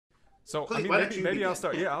So I Please, mean, why don't you maybe I'll begin?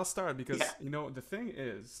 start. Yeah, I'll start Yeah, because you know the thing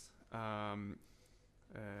is, um,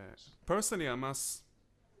 uh, personally, I must.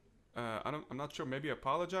 I'm not sure. Maybe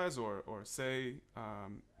apologize or say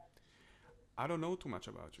I don't know too much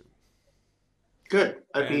about you, good.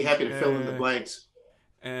 I'd be and happy to fill in the blanks.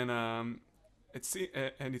 and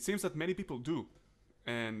and it seems that many people do.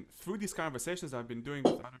 And through these conversations I've been doing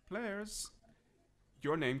with other players,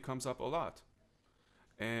 your name comes up a lot.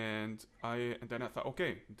 And then I thought,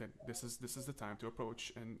 okay, then this is the time to approach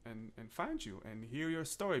and find you and hear your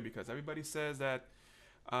story because everybody says that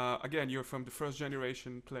again you're from the first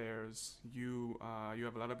generation players. You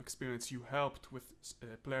have a lot of experience. You helped with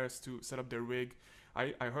players to set up their rig.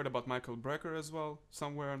 I heard about Michael Brecker as well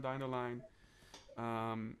somewhere down the line.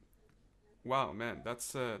 Um, wow, man,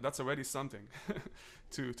 that's already something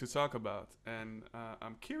to talk about. And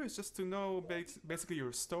I'm curious just to know basically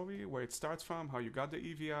your story, where it starts from, how you got the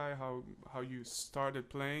EVI, how you started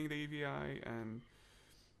playing the EVI, and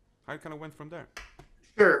how it kind of went from there.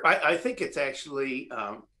 Sure. I think it's actually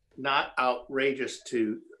not outrageous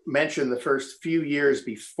to mention the first few years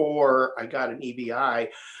before I got an EVI.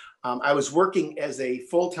 I was working as a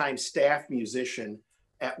full-time staff musician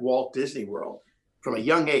at Walt Disney World from a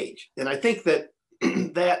young age. And I think that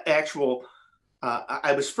that actual,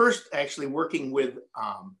 I was first actually working with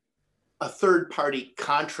a third-party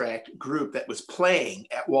contract group that was playing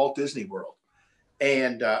at Walt Disney World.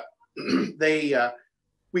 And they,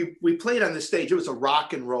 we played on the stage. It was a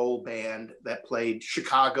rock and roll band that played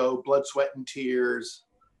Chicago, Blood, Sweat, and Tears,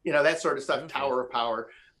 you know, that sort of stuff, Beautiful. Tower of Power,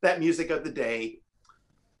 that music of the day,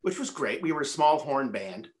 which was great. We were a small horn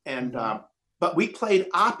band, and Mm-hmm. but we played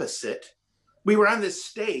opposite. We were on this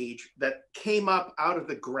stage that came up out of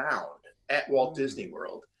the ground at Walt Ooh. Disney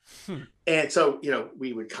World. Hmm. And so, you know,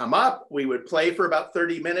 we would come up, we would play for about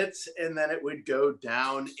 30 minutes, and then it would go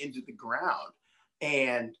down into the ground.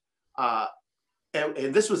 And uh,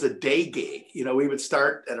 and this was a day gig. You know, we would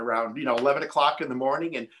start at around, you know, 11 o'clock in the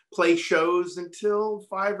morning and play shows until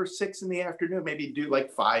 5 or 6 in the afternoon, maybe do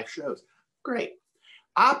like 5 shows. Great.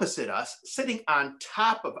 Opposite us, sitting on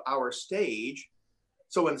top of our stage,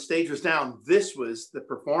 so when the stage was down, this was the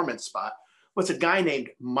performance spot, was a guy named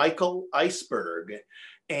Michael Iceberg.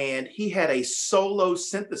 And he had a solo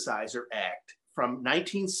synthesizer act from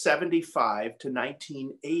 1975 to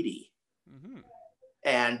 1980. Mm-hmm.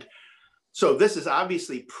 And so this is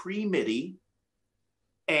obviously pre-MIDI,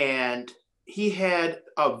 and he had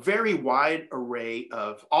a very wide array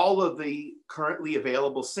of all of the currently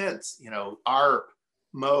available synths, you know, ARP,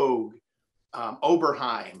 Moog,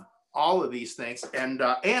 Oberheim, all of these things, and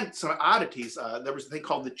some oddities. There was a thing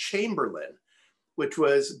called the Chamberlain, which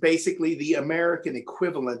was basically the American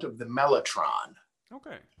equivalent of the Mellotron,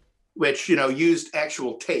 Okay. which, you know, used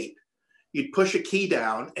actual tape. You'd push a key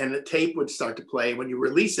down and the tape would start to play. When you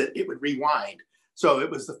release it, it would rewind. So it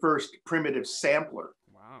was the first primitive sampler.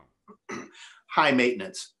 Wow. High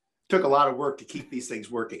maintenance. Took a lot of work to keep these things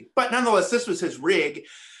working. But nonetheless, this was his rig.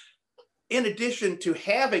 In addition to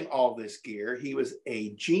having all this gear, he was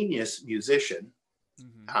a genius musician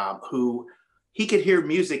Mm-hmm. who he could hear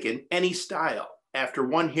music in any style. After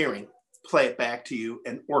one hearing, play it back to you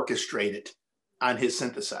and orchestrate it on his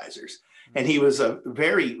synthesizers. And he Mm-hmm. was a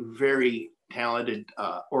very, very talented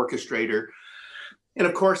orchestrator. And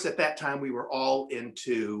of course, at that time, we were all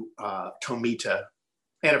into Tomita.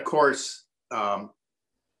 And of course,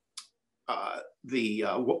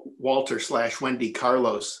 the Walter/Wendy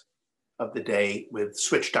Carlos of the day with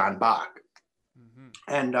Switched on Bach. Mm-hmm.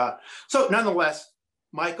 And so nonetheless,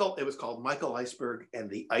 Michael, it was called Michael Iceberg and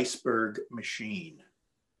the Iceberg Machine.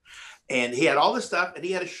 And he had all this stuff and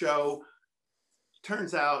he had a show.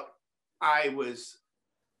 Turns out I was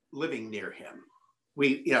living near him.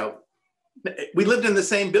 We, you know, we lived in the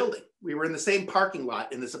same building. We were in the same parking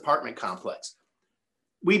lot in this apartment complex.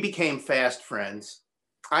 We became fast friends.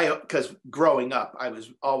 Because growing up, I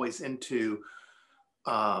was always into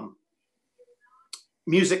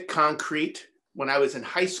music concrete. When I was in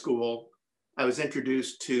high school, I was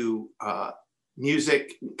introduced to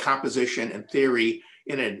music composition and theory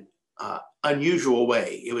in an unusual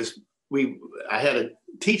way. I had a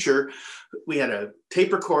teacher, we had a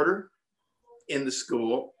tape recorder in the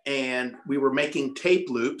school, and we were making tape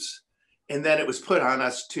loops, and then it was put on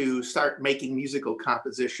us to start making musical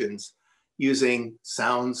compositions using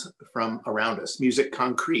sounds from around us, music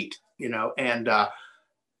concrete, you know, and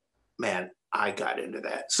man, I got into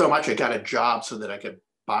that so much. I got a job so that I could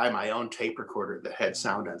buy my own tape recorder that had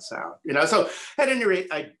sound on sound, you know. So at any rate,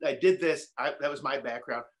 I did this. That was my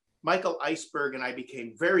background. Michael Iceberg and I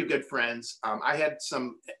became very good friends. I had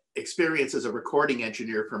some experience as a recording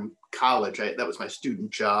engineer from college. That was my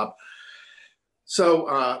student job. So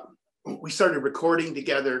we started recording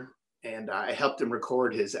together, and I helped him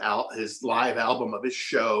record his live album of his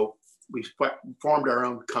show. We formed our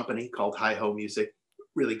own company called Hi Ho Music.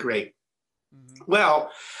 Really great. Mm-hmm.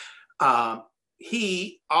 Well,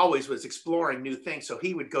 he always was exploring new things, so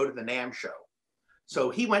he would go to the NAMM show. So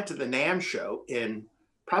he went to the NAMM show in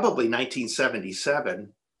probably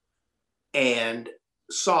 1977 and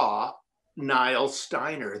saw Niall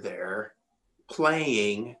Steiner there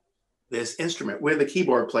playing this instrument with a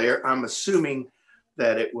keyboard player. I'm assuming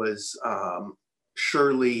that it was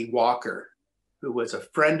Shirley Walker, who was a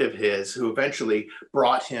friend of his, who eventually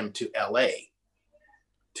brought him to LA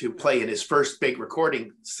to play in his first big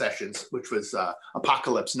recording sessions, which was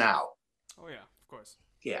Apocalypse Now. Oh yeah, of course.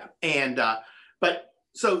 Yeah, and but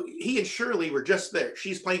so he and Shirley were just there.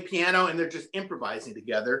 She's playing piano and they're just improvising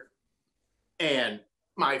together. And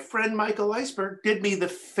my friend Michael Iceberg did me the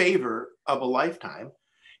favor of a lifetime.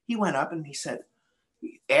 He went up and he said,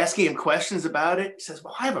 asking him questions about it. He says,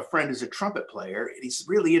 well, I have a friend who's a trumpet player and he's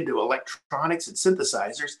really into electronics and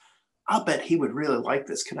synthesizers. I'll bet he would really like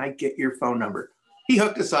this. Can I get your phone number? He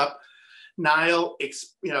hooked us up. Niall,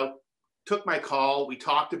 took my call. We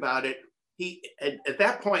talked about it. He, at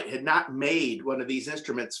that point, had not made one of these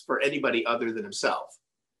instruments for anybody other than himself.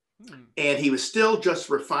 And he was still just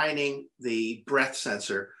refining the breath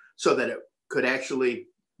sensor so that it could actually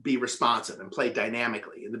be responsive and play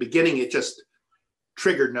dynamically. In the beginning, it just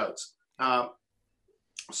triggered notes.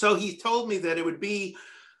 So he told me that it would be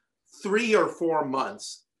 3 or 4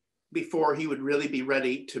 months before he would really be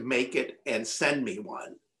ready to make it and send me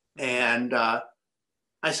one. And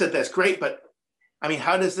I said, that's great, but I mean,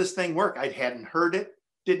 how does this thing work? I hadn't heard it,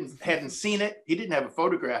 hadn't seen it. He didn't have a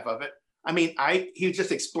photograph of it. I mean, he was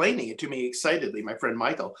just explaining it to me excitedly, my friend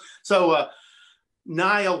Michael. So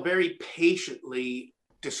Niall very patiently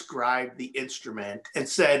described the instrument and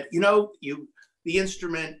said, the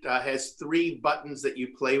instrument has 3 buttons that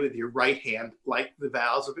you play with your right hand, like the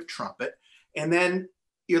valves of a trumpet. And then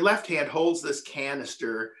your left hand holds this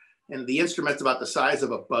canister, and the instrument's about the size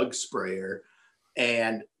of a bug sprayer.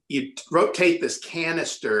 And you rotate this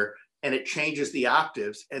canister and it changes the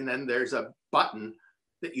octaves. And then there's a button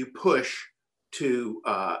that you push to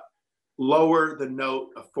lower the note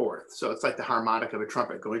a fourth. So it's like the harmonic of a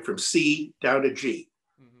trumpet going from C down to G.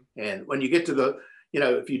 Mm-hmm. And when you get to the,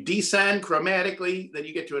 if you descend chromatically, then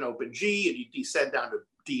you get to an open G, and you descend down to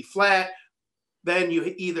D flat. Then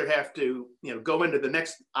you either have to, go into the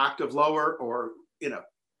next octave lower or,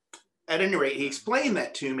 at any rate, he explained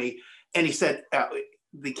that to me. And he said,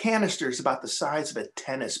 the canister is about the size of a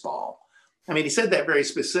tennis ball. I mean, he said that very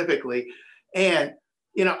specifically. And,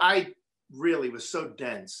 I really was so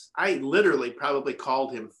dense. I literally probably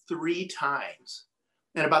called him 3 times.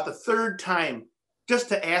 And about the 3rd time, just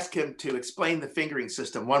to ask him to explain the fingering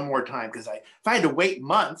system one more time, because if I had to wait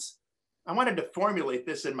months, I wanted to formulate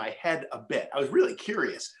this in my head a bit. I was really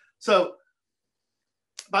curious. So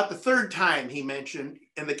about the 3rd time he mentioned,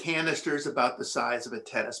 and the canister is about the size of a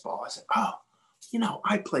tennis ball. I said, oh,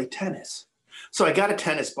 I play tennis. So I got a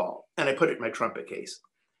tennis ball and I put it in my trumpet case.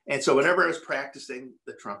 And so whenever I was practicing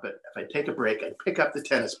the trumpet, if I take a break, I'd pick up the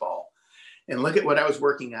tennis ball and look at what I was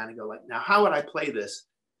working on and go like, now, how would I play this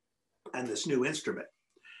on this new instrument?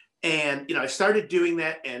 And, I started doing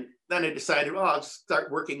that. And then I decided, well, I'll just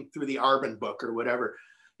start working through the Arbin book or whatever.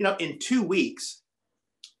 In 2 weeks,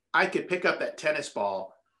 I could pick up that tennis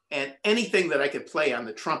ball, and anything that I could play on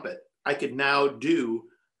the trumpet, I could now do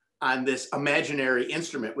on this imaginary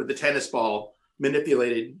instrument with the tennis ball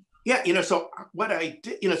manipulated. Yeah, so what I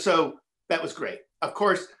did, so that was great. Of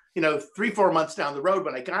course, 3-4 months down the road,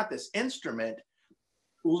 when I got this instrument,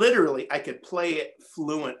 literally I could play it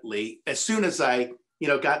fluently as soon as I,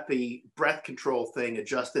 got the breath control thing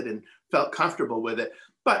adjusted and felt comfortable with it.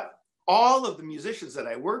 But all of the musicians that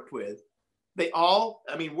I worked with,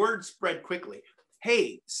 word spread quickly.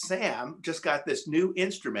 Hey, Sam just got this new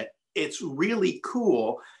instrument. It's really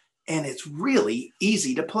cool. And it's really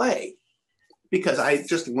easy to play because I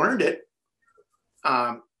just learned it.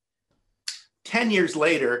 10 years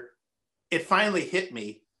later, it finally hit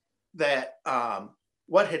me that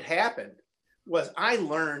what had happened was I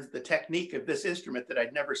learned the technique of this instrument that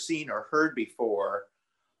I'd never seen or heard before.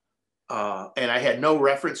 And I had no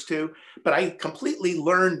reference to, but I completely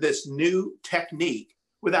learned this new technique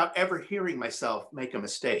without ever hearing myself make a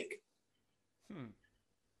mistake.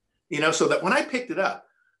 So that when I picked it up,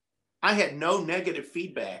 I had no negative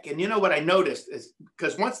feedback. And what I noticed is,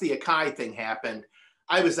 because once the AKAI thing happened,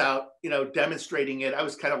 I was out, demonstrating it. I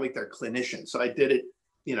was kind of like their clinician. So I did it,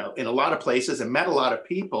 in a lot of places and met a lot of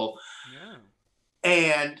people. Yeah.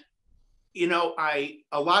 And,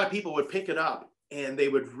 a lot of people would pick it up and they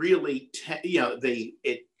would really,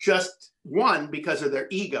 it just one, because of their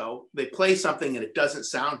ego, they play something and it doesn't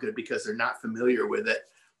sound good because they're not familiar with it.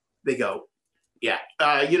 They go, yeah,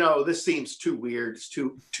 this seems too weird. It's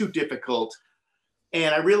too difficult.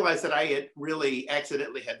 And I realized that I had really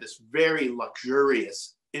accidentally had this very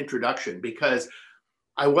luxurious introduction because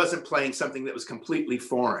I wasn't playing something that was completely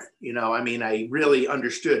foreign. I really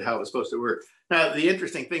understood how it was supposed to work. Now, the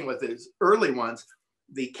interesting thing with these early ones,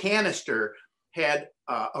 the canister had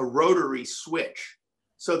a rotary switch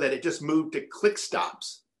so that it just moved to click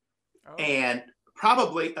stops. Oh. And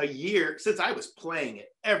probably a year, since I was playing it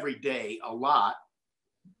every day a lot,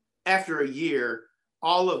 after a year,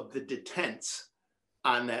 all of the detents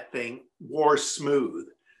on that thing wore smooth.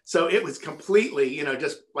 So it was completely,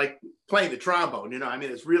 just like playing the trombone,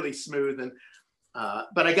 it's really smooth. And,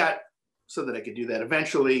 but I got so that I could do that.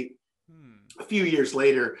 Eventually, a few years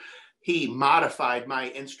later, he modified my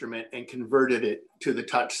instrument and converted it to the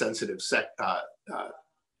touch sensitive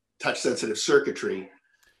circuitry.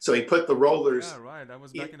 So he put the rollers. Yeah, right. That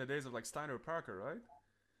was back in the days of like Steiner Parker, right?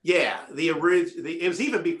 Yeah, it was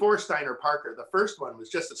even before Steiner Parker. The first one was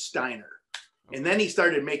just a Steiner. Okay. And then he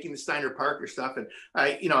started making the Steiner Parker stuff. And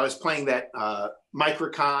I was playing that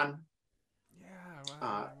Microcon. Yeah,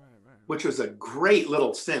 right. Which was a great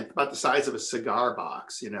little synth, about the size of a cigar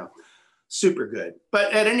box, super good.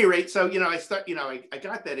 But at any rate, so, I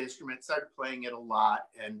got that instrument, started playing it a lot.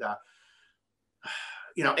 And,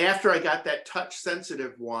 after I got that touch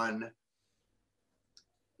sensitive one,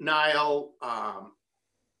 Niall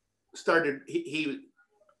started, he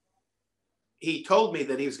told me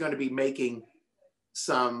that he was going to be making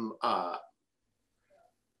some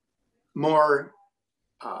more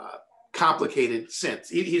complicated synths.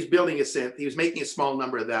 He's building a synth. He was making a small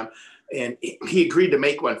number of them, and he agreed to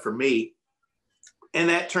make one for me. And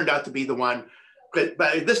that turned out to be the one. But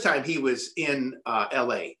by this time, he was in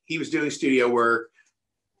LA. He was doing studio work.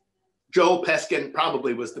 Joel Peskin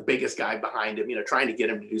probably was the biggest guy behind him, trying to get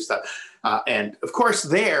him to do stuff. And of course,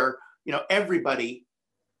 everybody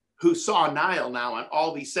who saw Niall now on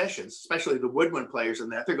all these sessions, especially the woodwind players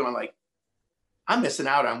and that, they're going like, I'm missing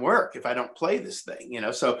out on work if I don't play this thing,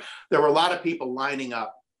 So there were a lot of people lining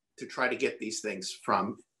up to try to get these things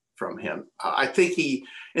from him. I think he,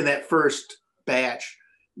 in that first batch,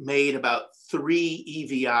 made about 3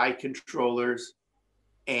 EVI controllers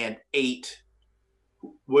and 8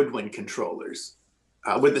 woodwind controllers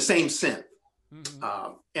with the same synth.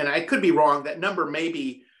 Mm-hmm. And I could be wrong. That number may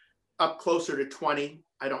be up closer to 20.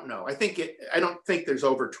 I don't know. I don't think there's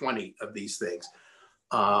over 20 of these things.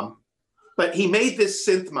 But he made this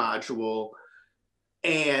synth module,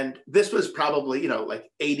 and this was probably,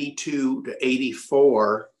 like 82 to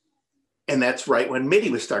 84. And that's right when MIDI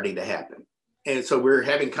was starting to happen. And so we were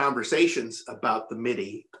having conversations about the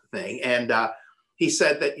MIDI thing. And he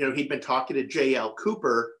said that, he'd been talking to J.L.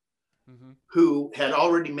 Cooper, mm-hmm. who had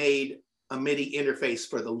already made a MIDI interface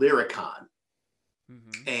for the Lyricon.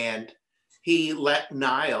 Mm-hmm. And he let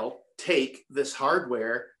Niall take this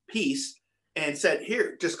hardware piece and said,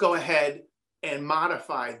 here, just go ahead and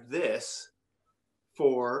modify this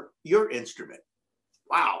for your instrument.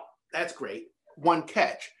 Wow, that's great. One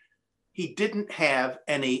catch. He didn't have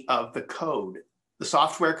any of the code, the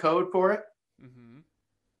software code for it. Mm-hmm.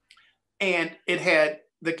 And it had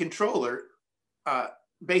the controller,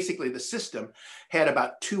 basically the system, had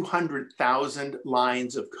about 200,000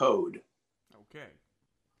 lines of code. Okay.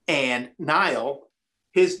 And Niall,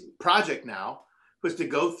 his project now was to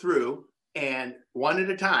go through and one at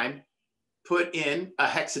a time, put in a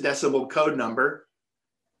hexadecimal code number,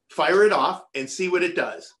 fire it off and see what it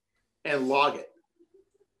does and log it.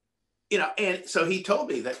 And so he told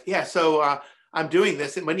me that, yeah, so I'm doing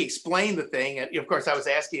this. And when he explained the thing, and of course I was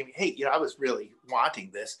asking him, hey, I was really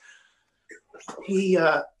wanting this. He,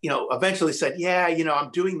 eventually said, yeah,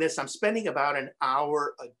 I'm doing this. I'm spending about an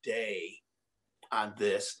hour a day on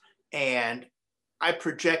this. And I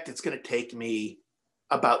project it's going to take me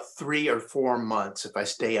about 3 or 4 months if I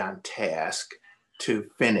stay on task to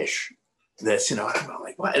finish this. And I'm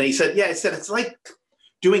like, what? And he said, it's like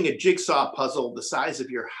doing a jigsaw puzzle the size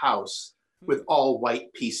of your house with all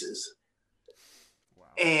white pieces. Wow.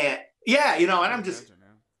 And yeah, and I'm just,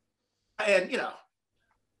 and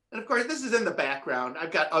of course this is in the background.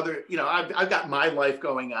 I've got other, I've got my life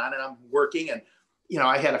going on and I'm working, and,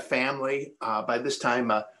 I had a family by this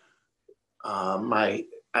time. I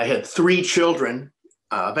had 3 children,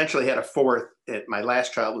 eventually had a 4th. My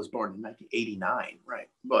last child was born in 1989. Right.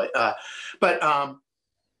 But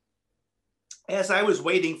as I was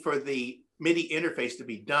waiting for the MIDI interface to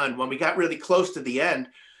be done, when we got really close to the end,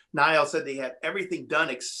 Niall said they had everything done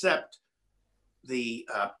except the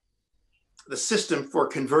the system for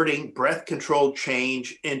converting breath controlled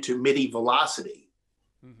change into MIDI velocity.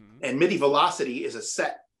 Mm-hmm. And MIDI velocity is a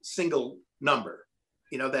set single number,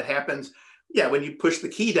 that happens. Yeah, when you push the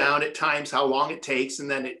key down, it times how long it takes,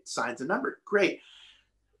 and then it assigns a number. Great.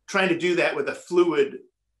 Trying to do that with a fluid,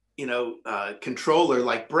 controller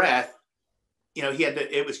like breath,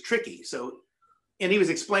 it was tricky. So, and he was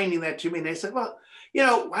explaining that to me, and I said, well,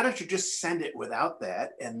 why don't you just send it without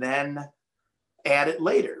that and then add it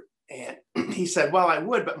later? And he said, well, I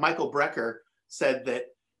would, but Michael Brecker said that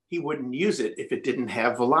he wouldn't use it if it didn't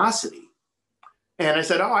have velocity. And I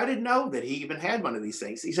said, oh, I didn't know that he even had one of these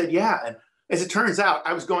things. He said, yeah. And as it turns out,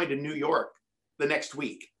 I was going to New York the next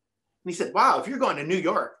week. And he said, wow, if you're going to New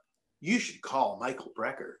York, you should call Michael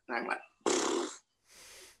Brecker. And I'm like,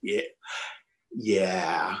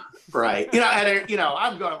 yeah, right.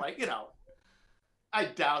 I'm going like, I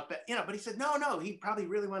doubt that, but he said, no, he probably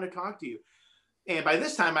really want to talk to you. And by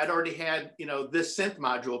this time I'd already had, this synth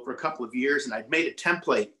module for a couple of years, and I'd made a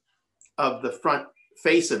template of the front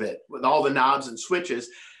face of it with all the knobs and switches.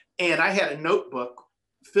 And I had a notebook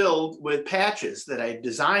filled with patches that I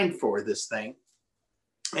designed for this thing.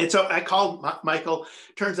 And so I called Michael.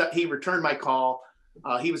 Turns out he returned my call.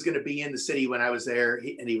 He was going to be in the city when I was there,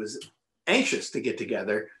 and he was anxious to get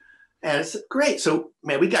together. And I said, great. So,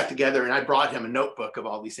 man, we got together, and I brought him a notebook of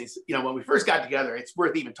all these things. When we first got together, it's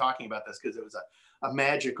worth even talking about this because it was a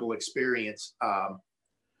magical experience.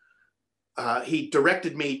 He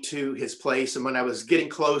directed me to his place, and when I was getting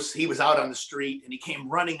close, he was out on the street, and he came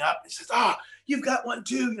running up. He says, you've got one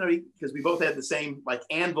too, because we both had the same like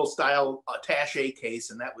anvil style attaché case,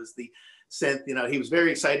 and that was the synth. He was very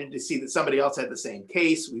excited to see that somebody else had the same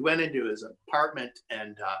case. We went into his apartment,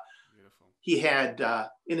 and he had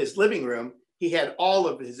in his living room, he had all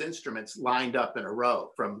of his instruments lined up in a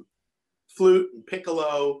row, from flute and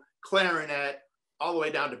piccolo, clarinet, all the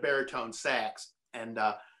way down to baritone sax. And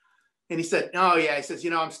he said, oh yeah, he says,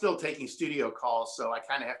 I'm still taking studio calls, so I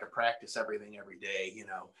kind of have to practice everything every day,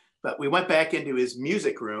 But we went back into his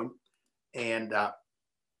music room, and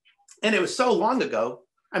it was so long ago.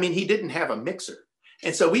 I mean, he didn't have a mixer.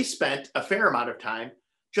 And so we spent a fair amount of time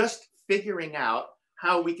just figuring out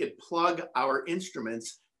how we could plug our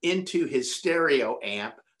instruments into his stereo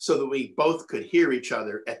amp so that we both could hear each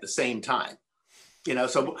other at the same time.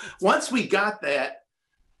 So once we got that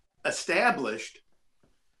established,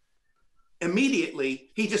 immediately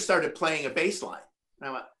he just started playing a bass line. And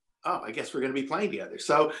I went, oh, I guess we're going to be playing together.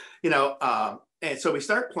 So, and so we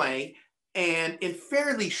start playing, and in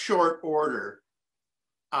fairly short order,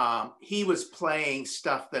 he was playing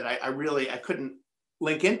stuff that I couldn't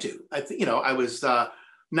link into. I was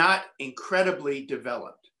not incredibly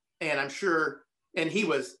developed, and I'm sure, and he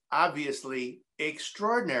was obviously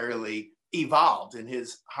extraordinarily evolved in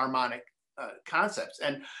his harmonic concepts.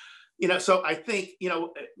 And, so I think,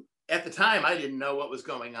 at the time I didn't know what was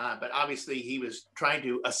going on, but obviously he was trying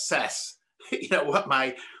to assess, what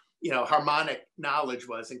my, harmonic knowledge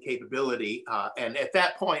was and capability. And at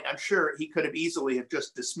that point, I'm sure he could have easily have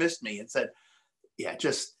just dismissed me and said, yeah,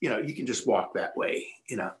 just, you can just walk that way,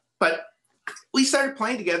 But we started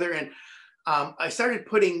playing together, and I started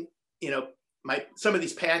putting, some of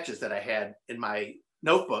these patches that I had in my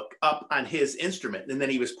notebook up on his instrument, and then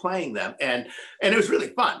he was playing them, and it was really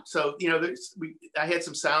fun. So, I had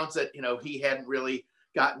some sounds that, he hadn't really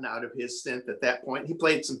gotten out of his synth at that point. He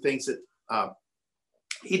played some things that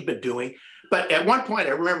he'd been doing. But at one point,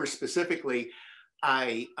 I remember specifically,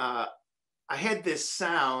 I had this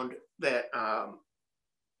sound that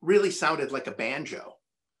really sounded like a banjo,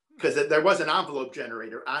 because there was an envelope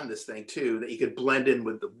generator on this thing too that you could blend in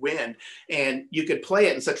with the wind, and you could play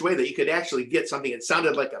it in such a way that you could actually get something that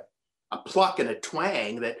sounded like a pluck and a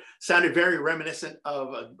twang that sounded very reminiscent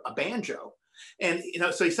of a banjo. And,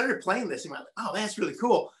 so he started playing this, and he went, oh, that's really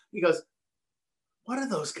cool. He goes, what do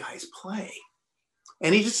those guys play?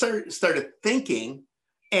 And he just started thinking,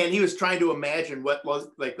 and he was trying to imagine what was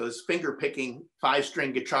like those finger picking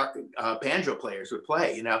 5-string guitar banjo players would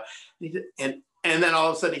play, and then all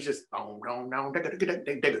of a sudden he's just,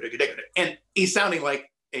 and he's sounding like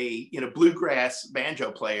a bluegrass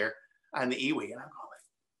banjo player on the EVI, and I'm going like,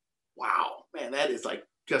 wow, man, that is like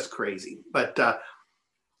just crazy. But the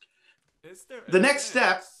next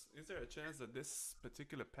step. Is there a chance that this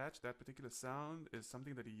particular patch, that particular sound, is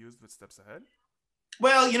something that he used with Steps Ahead?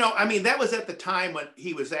 Well, that was at the time when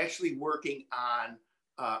he was actually working on,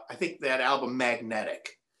 I think that album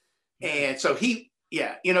Magnetic. Yeah. And so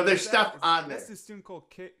there's stuff on there. That's this tune called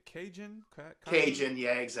Cajun? Cajun,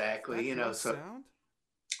 yeah, exactly. So sound?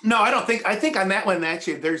 No, I think on that one,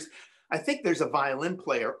 actually, there's a violin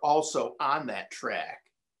player also on that track.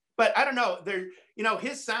 but I don't know, there, you know,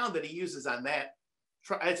 his sound that he uses on that,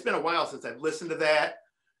 it's been a while since I've listened to that.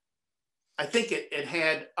 I think it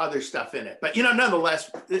had other stuff in it, but, you know, nonetheless,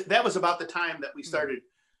 that was about the time that we started,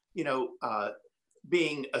 you know,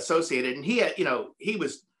 being associated. And he had, you know,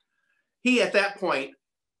 he at that point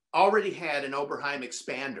already had an Oberheim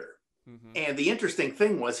expander. And the interesting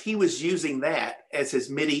thing was he was using that as his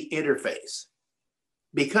MIDI interface,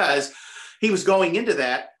 because he was going into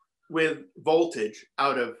that with voltage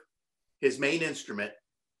out of his main instrument.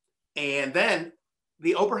 And then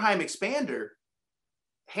the Oberheim expander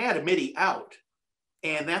had a MIDI out.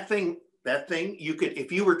 And that thing, you could,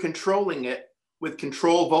 if you were controlling it with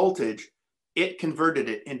control voltage, it converted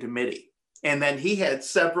it into MIDI. And then he had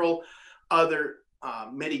several other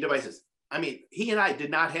MIDI devices. I mean, he and I did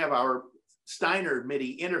not have our Steiner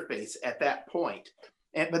MIDI interface at that point.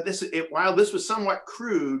 But while this was somewhat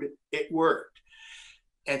crude, it worked.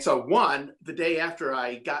 And so the day after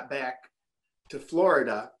I got back to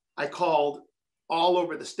Florida, I called all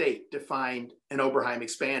over the state to find an Oberheim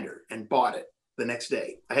expander and bought it the next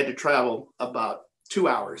day. I had to travel about 2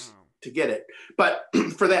 hours to get it, but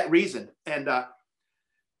for that reason. And,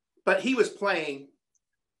 but he was playing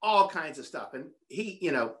all kinds of stuff. And he,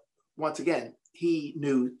 you know, once again, he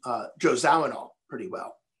knew Joe Zawinul pretty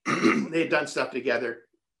well. They had done stuff together.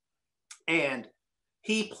 And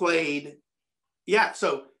he played,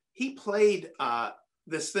 so he played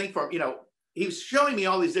this thing for him, you know, he was showing me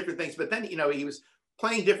all these different things, but then, you know, he was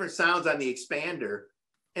playing different sounds on the expander.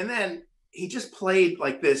 And then he just played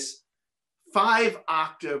like this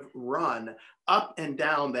 5-octave run up and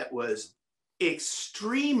down that was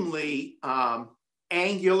extremely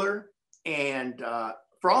angular and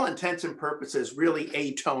for all intents and purposes, really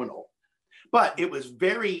atonal. But it was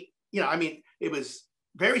very, you know, I mean, it was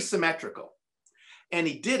very symmetrical. And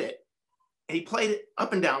he did it. And he played it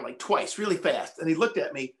up and down like twice, really fast. And he looked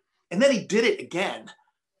at me, and then he did it again.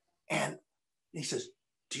 And he says,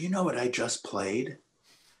 "Do you know what I just played?"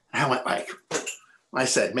 And I went like, I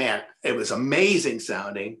said, man, it was amazing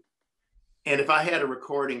sounding. And if I had a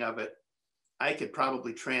recording of it, I could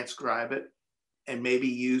probably transcribe it and maybe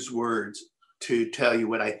use words to tell you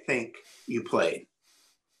what I think you played.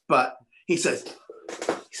 But he says,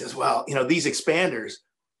 well, you know, these expanders,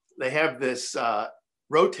 they have this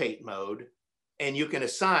rotate mode, and you can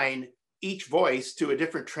assign each voice to a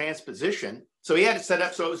different transposition. So he had it set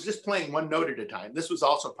up so it was just playing one note at a time. This was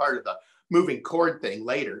also part of the moving chord thing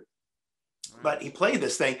later. But he played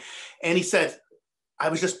this thing, and he said, I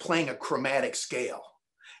was just playing a chromatic scale.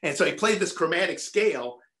 And so he played this chromatic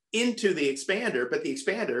scale into the expander, but the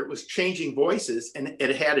expander was changing voices, and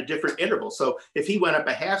it had a different interval. So if he went up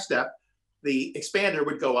a half step, the expander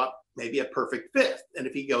would go up maybe a perfect fifth. And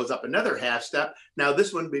if he goes up another half step, now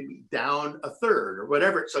this one would be down a third or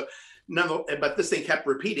whatever. So but this thing kept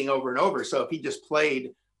repeating over and over. So if he just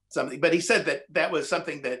played something, but he said that that was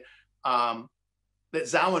something that that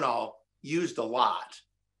Zawinul used a lot,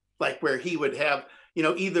 like where he would have, you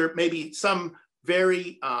know, either maybe some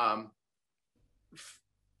very,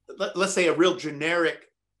 let's say a real generic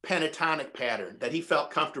pentatonic pattern that he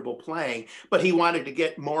felt comfortable playing, but he wanted to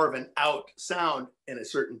get more of an out sound in a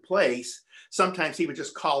certain place. Sometimes he would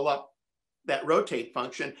just call up that rotate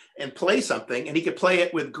function and play something, and he could play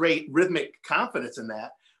it with great rhythmic confidence in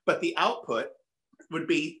that, but the output would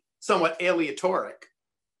be somewhat aleatoric.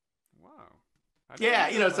 Yeah,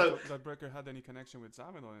 you know, so that Brecker had any connection with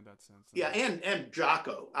Zambito in that sense. Yeah, and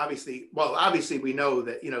Jocko, obviously. Well, obviously we know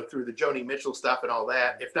that, you know, through the Joni Mitchell stuff and all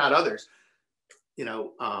that, if not others, you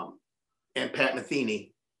know, and Pat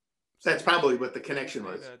Metheny. That's probably what the connection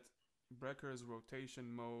was. That Brecker's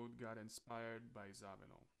rotation mode got inspired by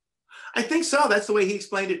Zambito. I think so. That's the way he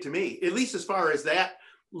explained it to me, at least as far as that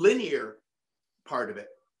linear part of it.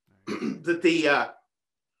 Right. That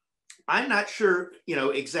I'm not sure, you know,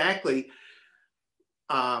 exactly.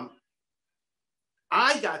 I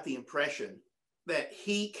got the impression that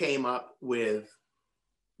he came up with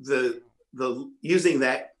the using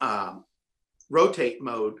that rotate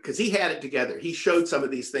mode, because he had it together. He showed some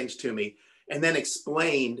of these things to me and then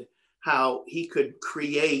explained how he could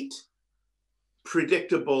create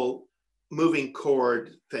predictable moving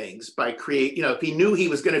chord things by you know, if he knew he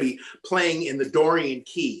was going to be playing in the Dorian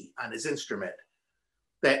key on his instrument,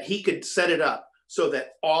 that he could set it up so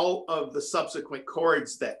that all of the subsequent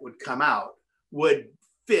chords that would come out would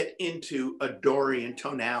fit into a Dorian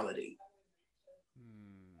tonality.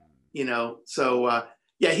 You know, so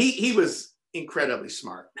yeah, he was incredibly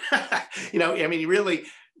smart. You know, I mean, he really,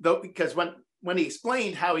 though, because when he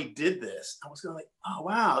explained how he did this, I was going like, oh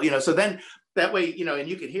wow, you know. So then that way, you know, and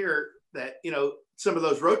you could hear that, you know, some of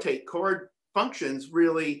those rotate chord functions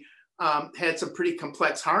really had some pretty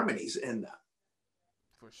complex harmonies in them.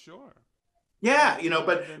 For sure. Yeah, you know,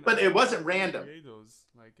 Then but I it try wasn't to random. create those,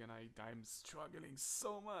 like, and I'm struggling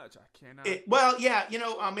so much. I cannot. Well, yeah, you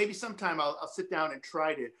know, maybe sometime I'll sit down and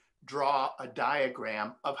try to draw a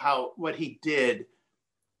diagram of what he did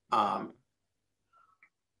to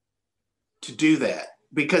do that,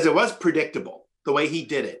 because it was predictable the way he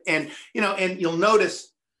did it. And, you know, and you'll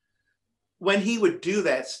notice when he would do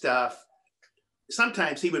that stuff,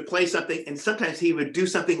 sometimes he would play something and sometimes he would do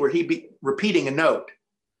something where he'd be repeating a note.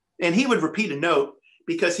 And he would repeat a note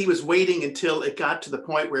because he was waiting until it got to the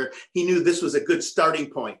point where he knew this was a good starting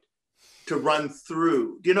point to run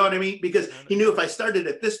through. Do you know what I mean? Because he knew if I started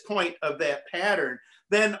at this point of that pattern,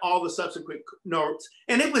 then all the subsequent notes,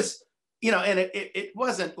 and it was, you know, and it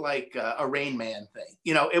wasn't like a Rain Man thing.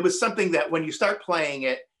 You know, it was something that when you start playing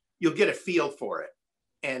it, you'll get a feel for it.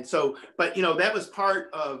 And so, but, you know, that was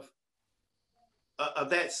part of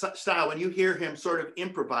that style. When you hear him sort of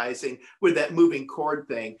improvising with that moving chord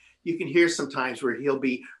thing, you can hear sometimes where he'll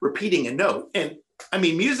be repeating a note. And I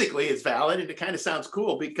mean, musically it's valid and it kind of sounds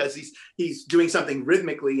cool because he's doing something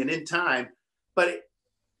rhythmically and in time. But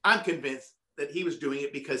I'm convinced that he was doing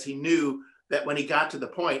it because he knew that when he got to the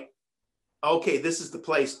point, okay, this is the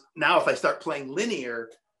place. Now, if I start playing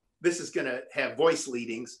linear, this is going to have voice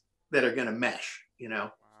leadings that are going to mesh, you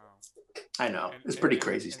know? I know. It's pretty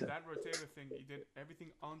crazy stuff. And that rotator thing, he did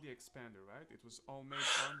everything on the expander, right? It was all made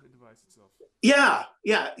on the device itself. Yeah,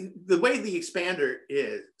 yeah. The way the expander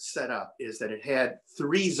is set up is that it had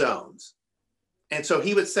 3 zones. And so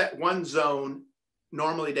he would set one zone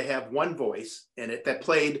normally to have one voice in it that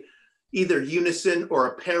played either unison or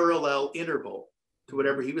a parallel interval to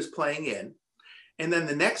whatever he was playing in. And then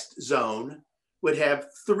the next zone would have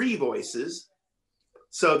 3 voices,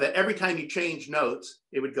 so that every time you change notes,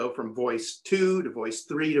 it would go from voice 2 to voice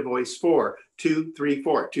 3 to voice 4, 2, 3,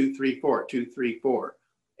 4, 2, 3, 4, 2, 3, 4,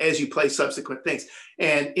 as you play subsequent things.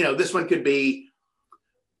 And, you know, this one could be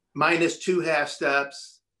 -2 half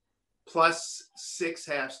steps, +6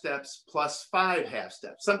 half steps, +5 half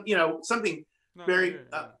steps. Some, you know, something very,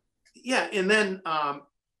 yeah. And then the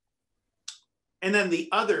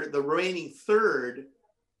remaining third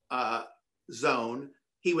zone,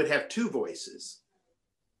 he would have 2 voices.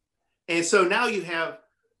 And so now you have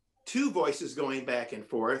 2 voices going back and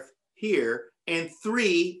forth here and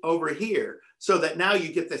 3 over here, so that now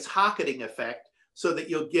you get this hocketing effect, so that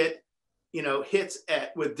you'll get, you know, hits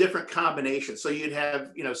with different combinations. So you'd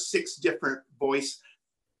have, you know, 6 different voice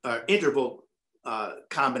interval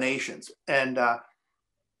combinations. And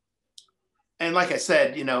like I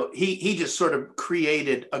said, you know, he just sort of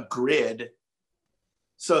created a grid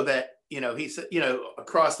so that, you know, he said, you know,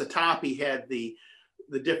 across the top he had the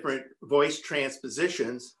different voice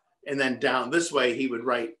transpositions, and then down this way he would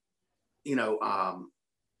write, you know,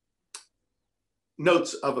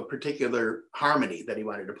 notes of a particular harmony that he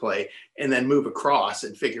wanted to play, and then move across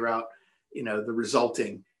and figure out, you know, the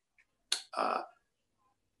resulting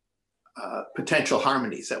potential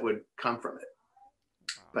harmonies that would come from it.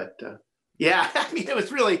 But yeah, I mean, it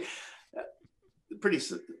was really pretty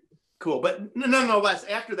cool. But nonetheless,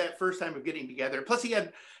 after that first time of getting together, plus he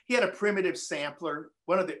had a primitive sampler,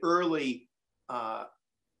 one of the early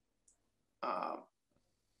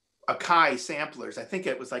AKAI samplers. I think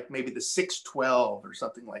it was like maybe the 612 or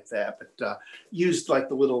something like that, but used like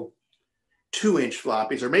the little 2-inch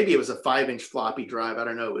floppies, or maybe it was a 5-inch floppy drive. I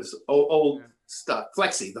don't know. It was old stuff,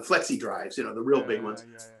 the flexi drives, you know, the real big ones.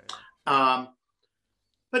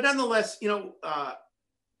 But nonetheless, you know,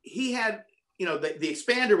 he had, you know, the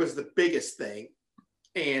expander was the biggest thing.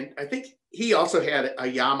 And I think he also had a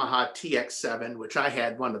Yamaha TX7, which I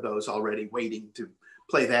had one of those already waiting to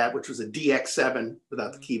play that, which was a DX7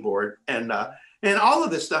 without the keyboard. And all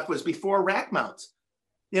of this stuff was before rack mounts.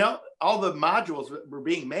 You know, all the modules that were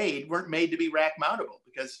being made weren't made to be rack mountable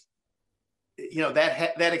because, you know,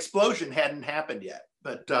 that explosion hadn't happened yet.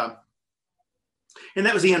 But, and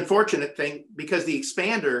that was the unfortunate thing, because the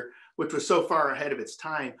expander, which was so far ahead of its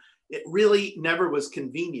time, it really never was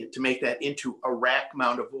convenient to make that into a rack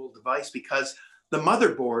mountable device, because the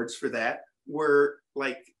motherboards for that were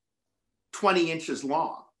like 20 inches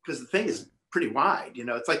long, because the thing is pretty wide. You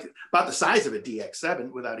know, it's like about the size of a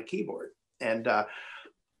DX7 without a keyboard. And the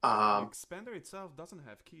expander itself doesn't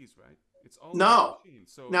have keys, right? It's all machine.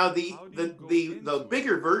 So now the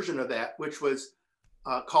bigger version of that, which was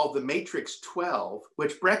called the Matrix 12,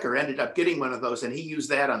 which Brecker ended up getting one of those, and he used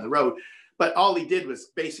that on the road. But all he did was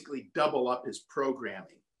basically double up his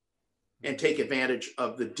programming and take advantage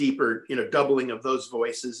of the deeper, you know, doubling of those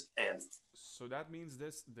voices. And so that means the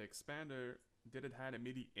expander did it had a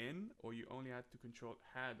MIDI in, or you only had to control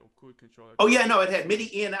had or could control it? Oh yeah, no, it had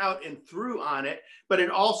MIDI in, out, and through on it, but it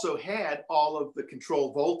also had all of the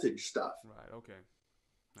control voltage stuff. Right. Okay.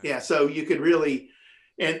 Yeah, so you could really,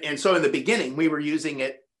 and so in the beginning we were using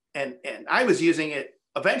it, and I was using it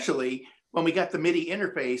eventually when we got the MIDI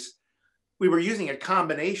interface. We were using a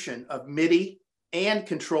combination of MIDI and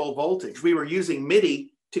control voltage. We were using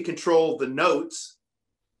MIDI to control the notes,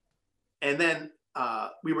 and then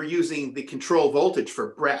we were using the control voltage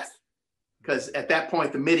for breath, because at that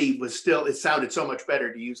point the MIDI was still, it sounded so much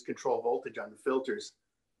better to use control voltage on the filters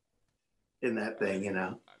in that thing, you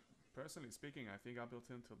know. Personally speaking, I think up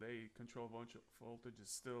until today, control voltage is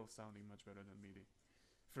still sounding much better than MIDI.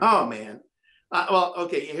 Oh man. Well,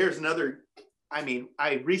 okay, here's another. I mean,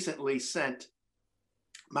 I recently sent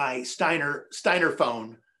my Steiner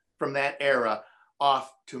phone from that era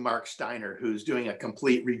off to Mark Steiner, who's doing a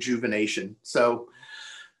complete rejuvenation. So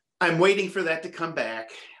I'm waiting for that to come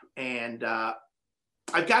back, and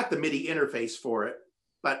I've got the MIDI interface for it,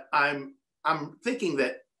 but I'm thinking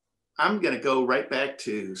that I'm going to go right back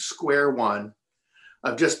to square one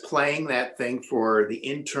of just playing that thing for the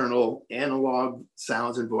internal analog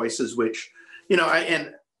sounds and voices, which, you know,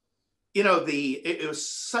 it was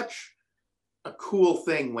such a cool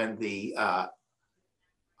thing when the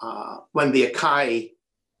AKAI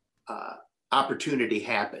opportunity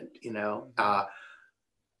happened, you know.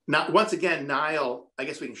 Now, once again, Niall, I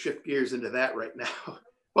guess we can shift gears into that right now.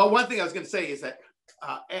 Well, one thing I was going to say is that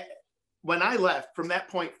when I left, from that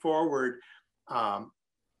point forward,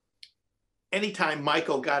 anytime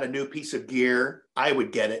Michael got a new piece of gear, I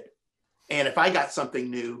would get it. And if I got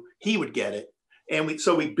something new, he would get it. And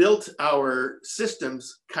so we built our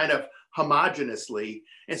systems kind of homogenously.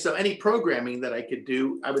 And so any programming that I could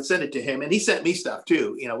do, I would send it to him. And he sent me stuff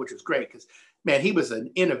too, you know, which was great because, man, he was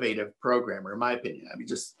an innovative programmer, in my opinion. I mean,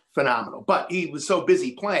 just phenomenal. But he was so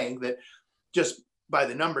busy playing that just by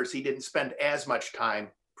the numbers, he didn't spend as much time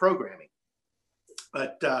programming.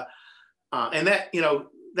 But, and that, you know,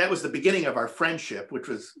 that was the beginning of our friendship, which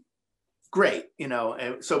was great, you know.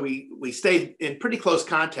 And so we stayed in pretty close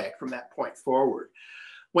contact from that point forward.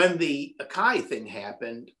 When the AKAI thing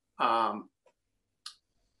happened,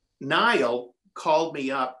 Niall called me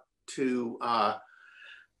up to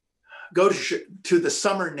go to the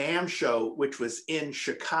Summer NAMM show, which was in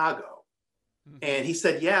Chicago. And he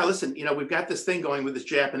said, yeah, listen, you know, we've got this thing going with this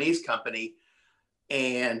Japanese company,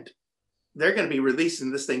 and they're going to be releasing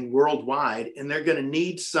this thing worldwide, and they're going to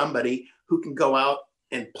need somebody who can go out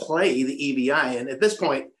and play the EVI. And at this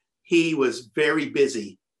point, he was very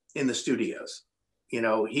busy in the studios. You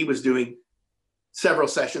know, he was doing several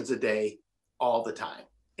sessions a day all the time.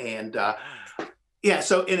 And yeah,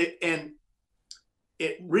 so it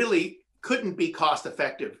really couldn't be cost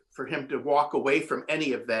effective for him to walk away from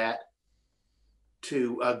any of that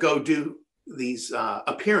to go do these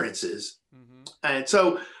appearances. And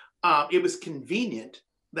so it was convenient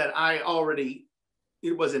that I already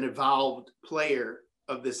was an involved player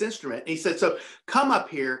of this instrument. And he said, so come up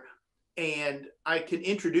here and I can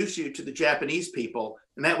introduce you to the Japanese people.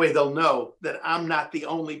 And that way they'll know that I'm not the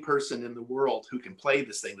only person in the world who can play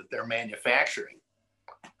this thing that they're manufacturing.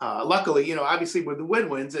 Luckily, you know, obviously with the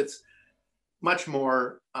woodwinds, it's much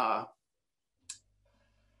more, I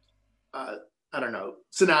don't know,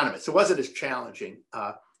 synonymous. It wasn't as challenging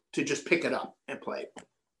to just pick it up and play.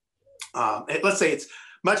 Let's say it's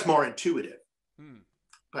much more intuitive.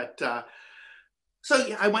 But so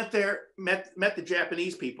yeah, I went there, met the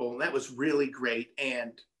Japanese people, and that was really great.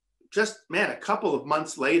 And just, man, a couple of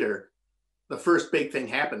months later, the first big thing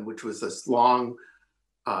happened, which was this long,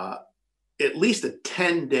 at least a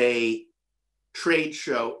 10-day trade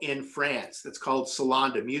show in France that's called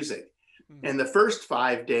Salon de Musique. And the first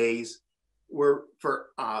 5 days were for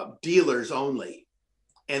dealers only.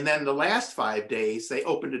 And then the last 5 days, they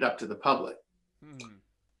opened it up to the public.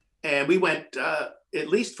 And we went at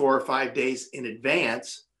least 4 or 5 days in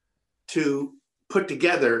advance to put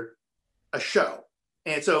together a show.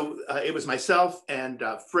 And so it was myself and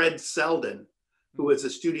Fred Selden, who was a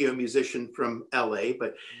studio musician from LA,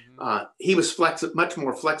 but he was much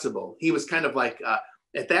more flexible. He was kind of like,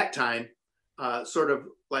 at that time, sort of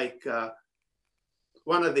like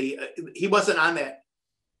one of the, he wasn't on that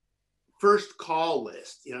first call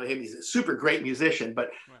list. You know, he's a super great musician, but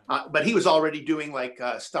he was already doing like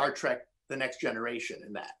Star Trek, The Next Generation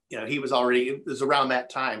and that. You know, he was already, it was around that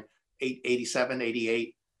time, 87,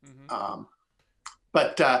 88.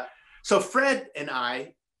 So Fred and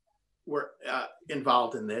I were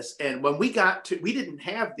involved in this. And when we got to, we didn't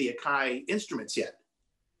have the AKAI instruments yet.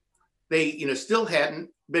 They, you know, still hadn't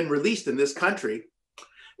been released in this country.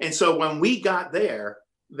 And so when we got there,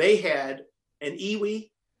 they had an EWI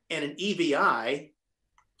and an EVI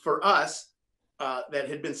for us that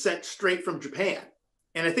had been sent straight from Japan.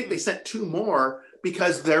 And I think they sent 2 more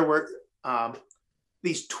because there were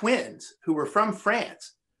these twins who were from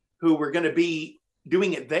France who were going to be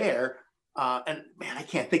doing it there. And man, I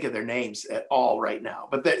can't think of their names at all right now,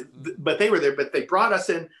 but they were there, but they brought us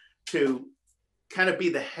in to kind of be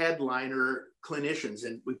the headliner clinicians.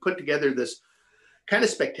 And we put together this kind of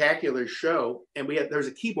spectacular show. And there was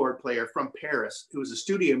a keyboard player from Paris who was a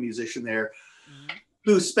studio musician there,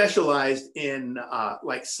 who specialized in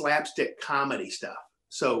like slapstick comedy stuff.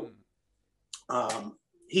 So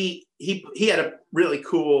he had a really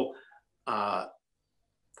cool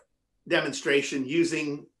demonstration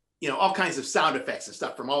using, you know, all kinds of sound effects and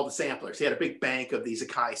stuff from all the samplers. He had a big bank of these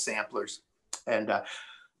AKAI samplers. And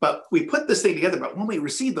but we put this thing together, but when we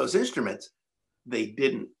received those instruments, they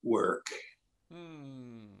didn't work.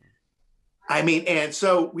 I mean, and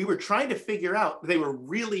so we were trying to figure out, they were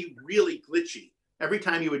really, really glitchy. Every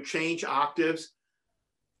time you would change octaves,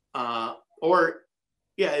 it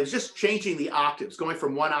was just changing the octaves, going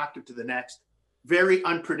from one octave to the next, very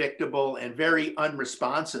unpredictable and very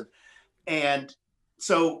unresponsive. And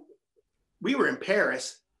so we were in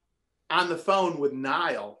Paris on the phone with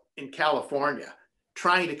Niall in California,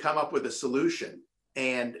 trying to come up with a solution.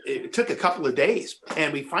 And it took a couple of days.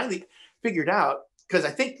 And we finally figured out, because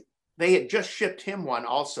I think they had just shipped him one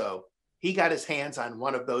also. He got his hands on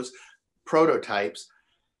one of those prototypes,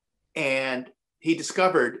 and he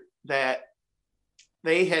discovered that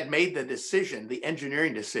they had made the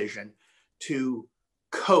engineering decision, to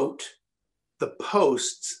coat the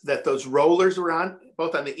posts that those rollers were on,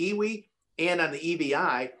 both on the EWI and on the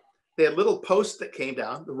EVI. They had little posts that came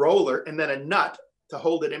down, the roller, and then a nut to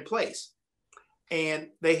hold it in place. And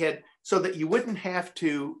they had, so that you wouldn't have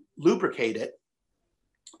to lubricate it,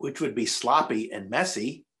 which would be sloppy and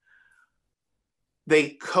messy, they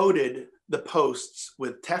coated the posts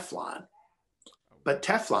with Teflon. But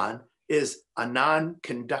Teflon is a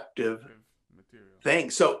non-conductive thing,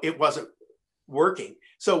 so it wasn't working.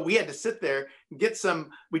 So we had to sit there and get some,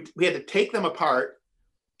 we had to take them apart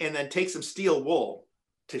and then take some steel wool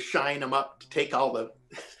to shine them up, to take all the,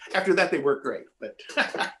 after that they work great. But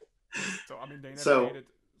so I mean, they never made it,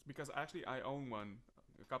 because actually I own one,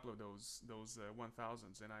 a couple of those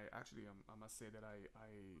 1000s, and I actually I must say that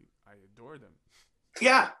I adore them.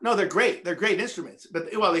 Yeah, no, they're great. They're great instruments. But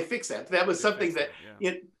well, they fixed that. That was something that,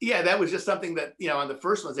 that was just something that, you know, on the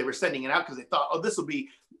first ones they were sending it out because they thought, oh, this will be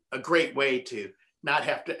a great way to not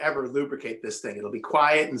have to ever lubricate this thing. It'll be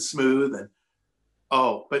quiet and smooth. And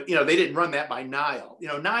but you know, they didn't run that by Niall. You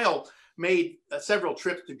know, Niall made several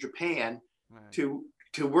trips to Japan to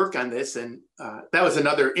work on this. And that was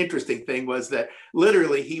another interesting thing, was that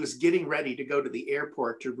literally he was getting ready to go to the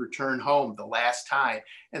airport to return home the last time.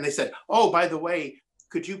 And they said, oh, by the way,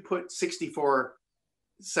 could you put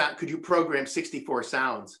could you program 64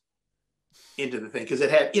 sounds into the thing? Because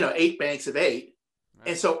it had, you know, 8 banks of 8. Right.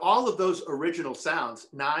 And so all of those original sounds,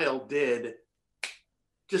 Niall did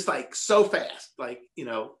just like so fast, like, you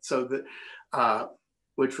know, so that,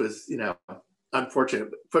 which was, you know, unfortunate.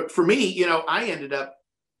 But for me, you know, I ended up,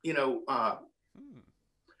 you know,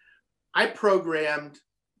 I programmed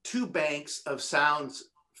 2 banks of sounds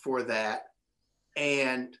for that.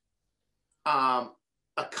 And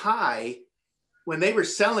AKAI, when they were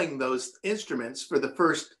selling those instruments for the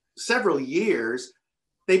first several years,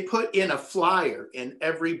 they put in a flyer in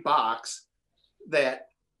every box that,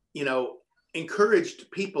 you know,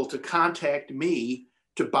 encouraged people to contact me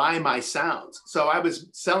to buy my sounds. So I was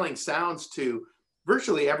selling sounds to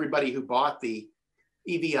virtually everybody who bought the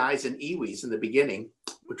EVIs and EWIs in the beginning,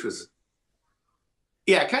 which was,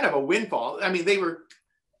 kind of a windfall. I mean, they were,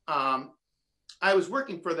 I was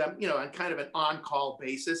working for them, you know, on kind of an on-call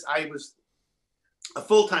basis. I was a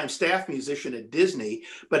full-time staff musician at Disney,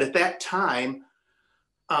 but at that time,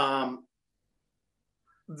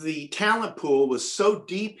 the talent pool was so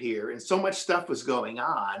deep here and so much stuff was going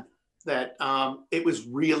on that it was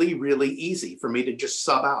really, really easy for me to just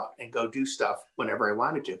sub out and go do stuff whenever I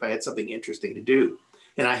wanted to, if I had something interesting to do.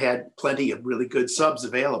 And I had plenty of really good subs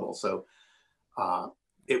available. So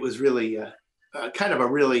it was really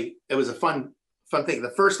it was a fun thing.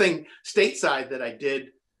 The first thing stateside that I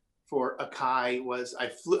did for AKAI was I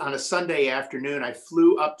flew on a Sunday afternoon. I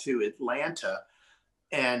flew up to Atlanta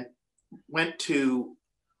and went to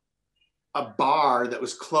a bar that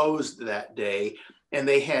was closed that day, and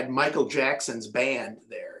they had Michael Jackson's band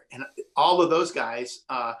there. And all of those guys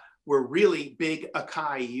were really big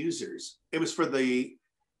AKAI users. It was for the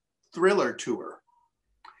Thriller tour.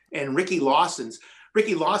 And Ricky Lawson's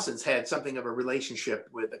had something of a relationship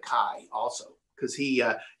with AKAI also, because he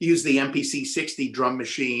used the MPC 60 drum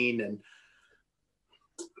machine and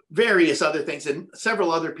various other things, and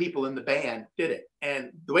several other people in the band did it.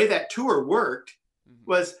 And the way that tour worked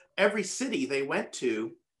was every city they went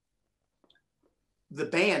to, the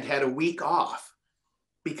band had a week off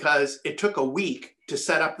because it took a week to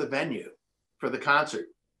set up the venue for the concert.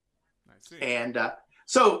 I see. And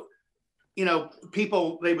so, you know,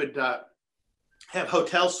 people, they would have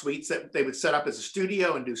hotel suites that they would set up as a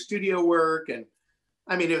studio and do studio work. And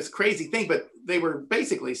I mean, it was a crazy thing, but they were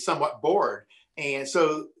basically somewhat bored. And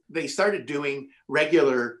so they started doing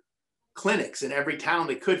regular clinics in every town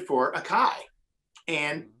they could for AKAI.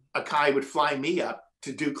 And AKAI would fly me up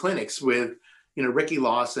to do clinics with, you know, Ricky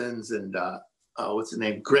Lawson's and what's his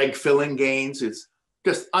name? Greg Fillinganes, who's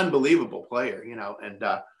just unbelievable player, you know, and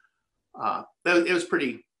it was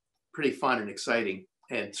pretty fun and exciting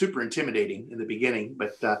and super intimidating in the beginning,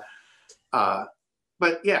 but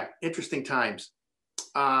yeah, interesting times.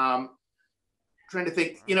 Trying to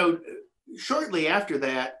think, you know, shortly after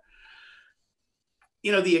that,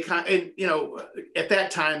 you know, at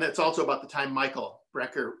that time, that's also about the time Michael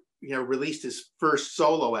Brecker, you know, released his first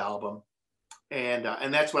solo album. And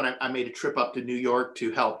that's when I made a trip up to New York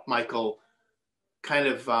to help Michael kind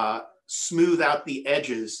of smooth out the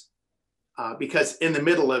edges, because in the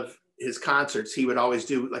middle of his concerts, he would always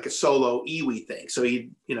do like a solo EVI thing. So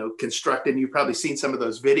he'd, you know, construct, and you've probably seen some of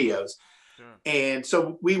those videos. Sure. And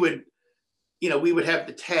so we would have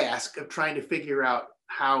the task of trying to figure out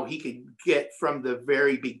how he could get from the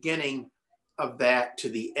very beginning of that to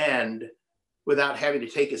the end without having to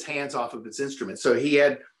take his hands off of his instrument. So he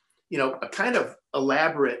had, you know, a kind of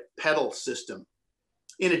elaborate pedal system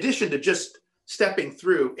in addition to just stepping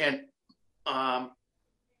through. And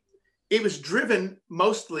it was driven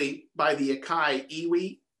mostly by the AKAI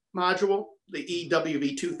EVI module, the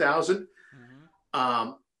EWV 2000.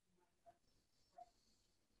 I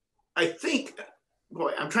think,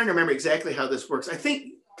 boy, I'm trying to remember exactly how this works. I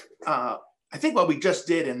think what we just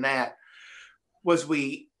did in that was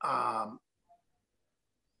we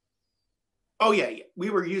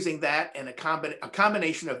were using that and a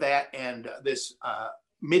combination of that and this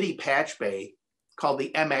MIDI patch bay called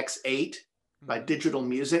the MX8 by Digital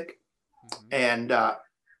Music. And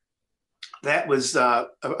that was a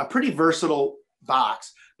pretty versatile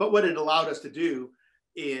box. But what it allowed us to do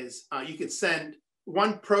is you could send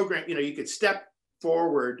one program, you know, you could step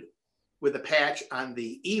forward with a patch on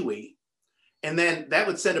the EWI, and then that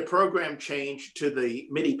would send a program change to the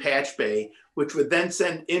MIDI patch bay, which would then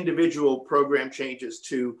send individual program changes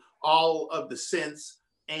to all of the synths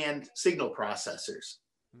and signal processors.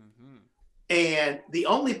 And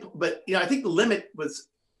but you know, I think the limit was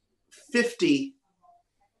 50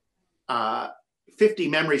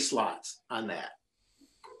 memory slots on that,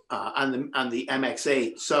 on the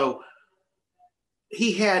MX8. So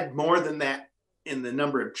he had more than that in the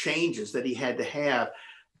number of changes that he had to have.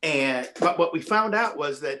 But what we found out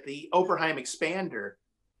was that the Oberheim expander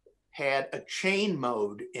had a chain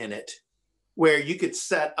mode in it where you could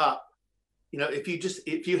set up, you know,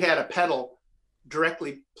 if you had a pedal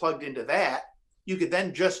directly plugged into that, you could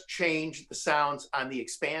then just change the sounds on the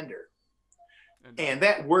expander. And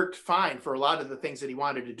that worked fine for a lot of the things that he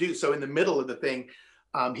wanted to do. So in the middle of the thing,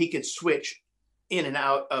 he could switch in and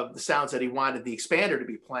out of the sounds that he wanted the expander to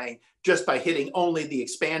be playing just by hitting only the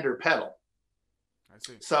expander pedal. I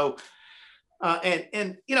see. So,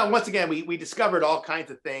 and you know, once again, we discovered all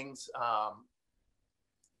kinds of things.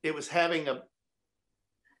 It was having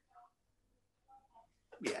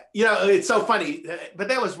you know, it's so funny, but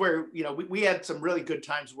that was where, you know, we had some really good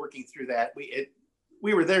times working through that.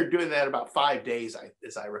 We were there doing that about 5 days,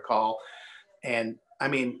 as I recall. And I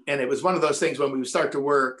mean, and it was one of those things when we would start to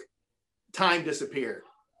work, time disappeared,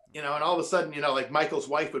 you know, and all of a sudden, you know, like Michael's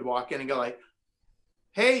wife would walk in and go like,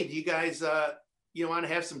 "Hey, do you guys, you want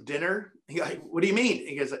to have some dinner?" He goes, "What do you mean?"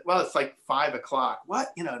 He goes, "Well, it's like 5 o'clock.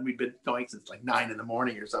 What? You know, and we've been going since like 9 in the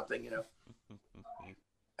morning or something, you know."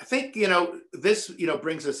 I think, you know, this, you know,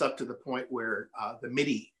 brings us up to the point where the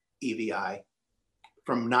MIDI EVI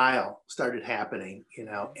from Nile started happening, you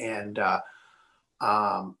know, and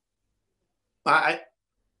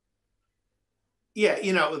yeah,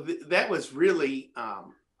 you know, that was really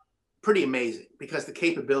pretty amazing because the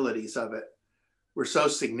capabilities of it were so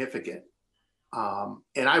significant. And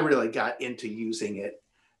I really got into using it.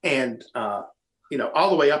 And, you know, all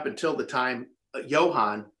the way up until the time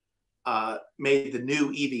Johan made the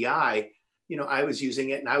NuEVI, you know, I was using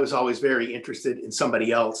it and I was always very interested in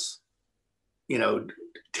somebody else, you know,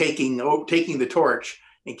 taking the torch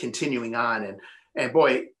and continuing on. And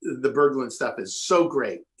boy, the Berglund stuff is so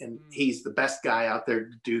great. And he's the best guy out there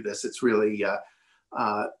to do this. It's really,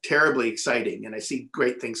 terribly exciting. And I see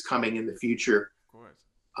great things coming in the future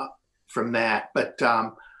from that. But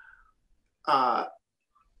that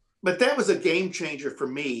was a game changer for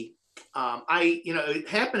me. It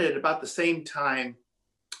happened at about the same time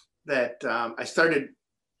that I started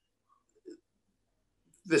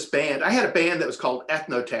this band. I had a band that was called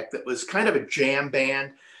Ethnotech that was kind of a jam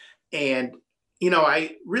band. And,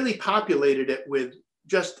 I really populated it with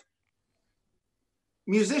just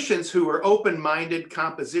musicians who were open-minded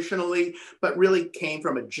compositionally, but really came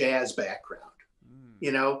from a jazz background,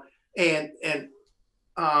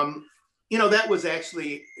 that was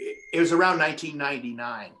actually, it was around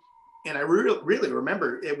 1999. And I really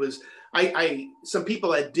remember it was, some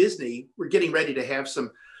people at Disney were getting ready to have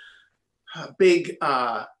some big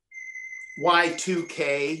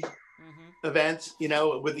Y2K events,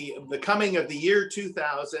 with the coming of the year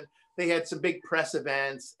 2000, they had some big press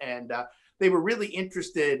events, and they were really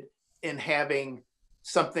interested in having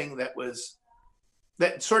something that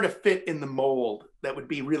sort of fit in the mold, that would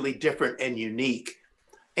be really different and unique.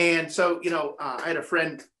 And so, I had a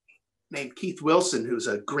friend named Keith Wilson, who's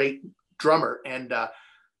a great drummer, and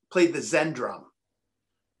played the Zen drum.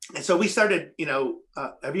 And so we started,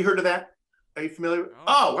 have you heard of that? Are you familiar?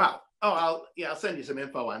 Oh, wow. Oh, I'll send you some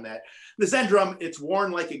info on that. The Zen drum, it's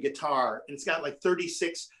worn like a guitar, and it's got like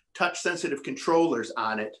 36 touch sensitive controllers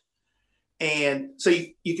on it. And so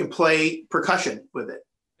you can play percussion with it.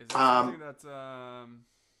 Is that something that's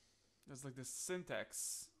like the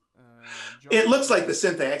syntax? It looks like the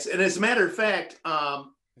syntax. And as a matter of fact,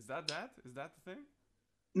 is that the thing?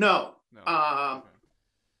 No. Okay.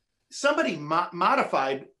 Somebody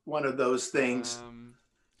modified one of those things.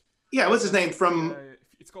 What's his name from?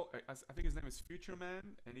 It's called. I think his name is Future Man.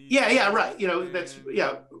 And right. That's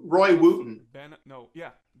Roy Wooten. Bella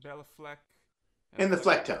Fleck. And the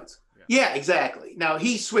Flecktones. Yeah, exactly. Now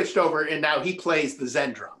he switched over, and now he plays the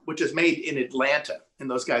Zen drum, which is made in Atlanta, and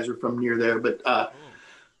those guys are from near there. But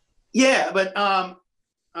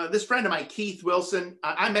this friend of mine, Keith Wilson,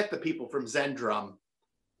 I met the people from Zen drum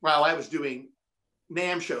while I was doing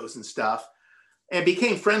NAMM shows and stuff, and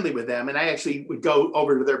became friendly with them. And I actually would go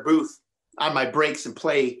over to their booth on my breaks and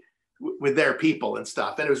play with their people and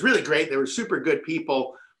stuff. And it was really great. They were super good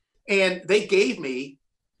people. And they gave me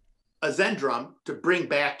a Zen drum to bring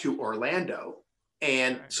back to Orlando.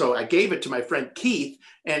 And so I gave it to my friend Keith.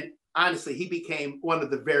 And honestly, he became one of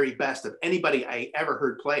the very best of anybody I ever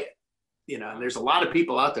heard play it. And there's a lot of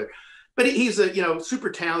people out there. But he's a, super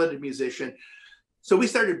talented musician. So we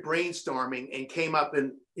started brainstorming and came up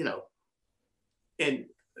in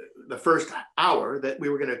the first hour that we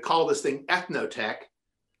were going to call this thing Ethnotech,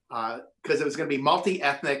 because it was going to be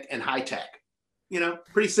multi-ethnic and high-tech.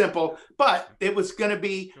 Pretty simple, but it was going to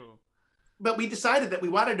be, but we decided that we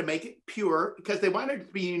wanted to make it pure because they wanted it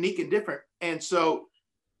to be unique and different. And so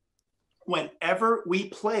whenever we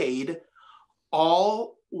played,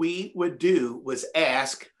 all we would do was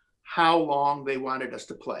ask how long they wanted us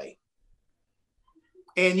to play.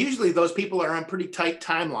 And usually those people are on pretty tight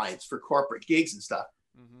timelines for corporate gigs and stuff.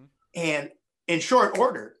 Mm-hmm. And in short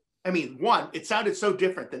order, it sounded so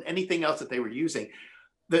different than anything else that they were using,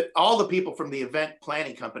 that all the people from the event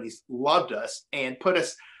planning companies loved us and put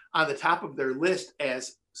us on the top of their list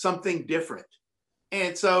as something different.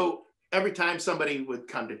 And so every time somebody would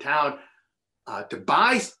come to town to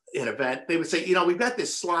buy an event, they would say, we've got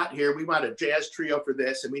this slot here. We want a jazz trio for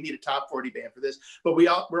this, and we need a top 40 band for this, but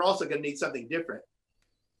we're also going to need something different.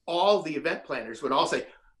 All the event planners would all say,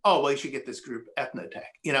 oh, well, you should get this group Ethnotech,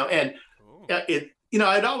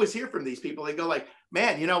 I'd always hear from these people. They go like,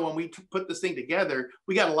 man, when we put this thing together,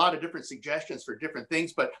 we got a lot of different suggestions for different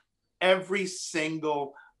things, but every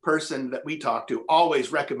single person that we talked to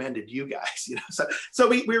always recommended you guys, So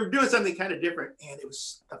we were doing something kind of different, and it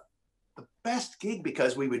was the best gig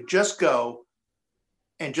because we would just go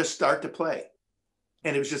and just start to play.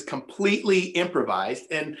 And it was just completely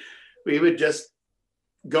improvised, and we would just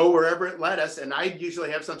go wherever it led us. And I'd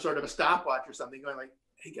usually have some sort of a stopwatch or something going like,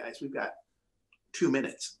 hey guys, we've got 2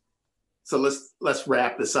 minutes. So let's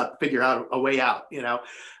wrap this up, figure out a way out,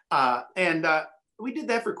 and we did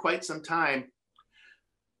that for quite some time.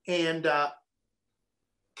 And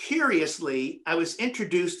curiously, I was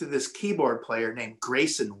introduced to this keyboard player named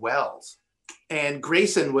Grayson Wells. And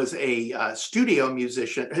Grayson was a studio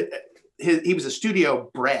musician. He was a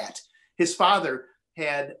studio brat. His father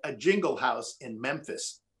had a jingle house in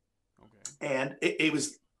Memphis. Okay. And it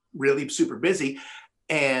was really super busy.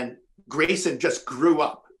 And Grayson just grew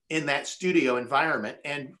up in that studio environment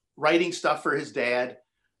and writing stuff for his dad.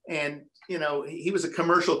 And, he was a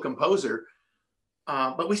commercial composer.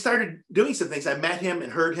 But we started doing some things. I met him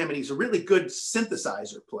and heard him, and he's a really good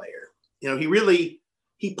synthesizer player. He really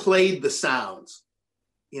he played the sounds,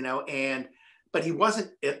 you know, but he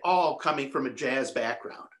wasn't at all coming from a jazz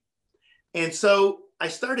background. And so I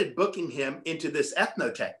started booking him into this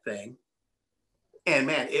ethnotech thing. And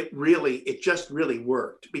man, it just really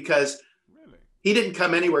worked, because he didn't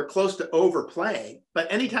come anywhere close to overplaying, but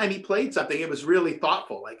anytime he played something, it was really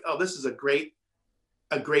thoughtful. Like, oh, this is a great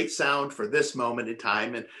sound for this moment in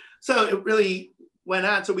time. And so it really went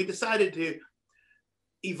on. So we decided to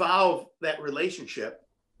evolve that relationship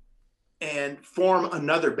and form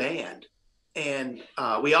another band. And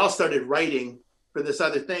we all started writing for this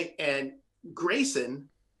other thing. And Grayson,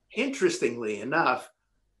 interestingly enough,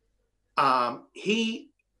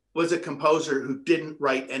 he was a composer who didn't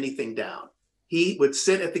write anything down. He would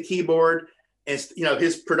sit at the keyboard, and, you know,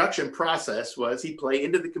 his production process was he'd play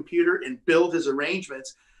into the computer and build his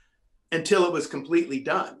arrangements until it was completely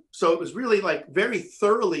done. So it was really like very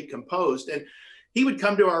thoroughly composed. And he would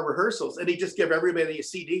come to our rehearsals and he'd just give everybody a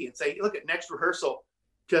CD and say, look, at next rehearsal,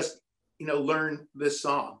 just, you know, learn this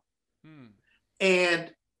song.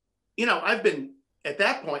 And, you know, at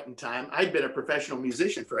that point in time, I'd been a professional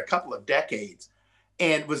musician for a couple of decades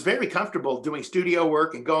and was very comfortable doing studio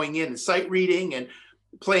work and going in and sight reading and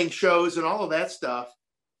playing shows and all of that stuff.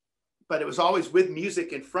 But it was always with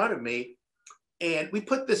music in front of me. And we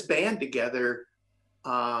put this band together.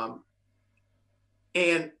 And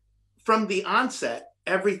from the onset,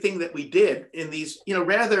 everything that we did in these, you know,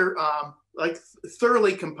 rather like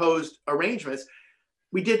thoroughly composed arrangements,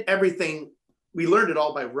 we did everything. We learned it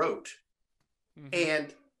all by rote.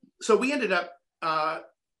 And so we ended up,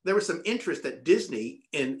 there was some interest at Disney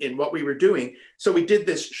in what we were doing. So we did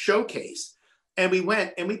this showcase and we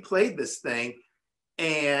went and we played this thing.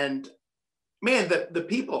 And man, the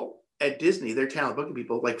people at Disney, their talent booking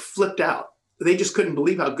people, like flipped out. They just couldn't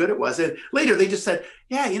believe how good it was. And later they just said,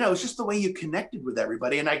 yeah, you know, it's just the way you connected with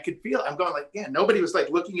everybody. And I could feel, I'm going like, yeah, nobody was like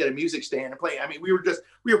looking at a music stand and playing. I mean, we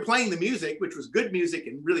were playing the music, which was good music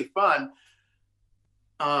and really fun.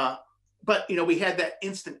 But, you know, we had that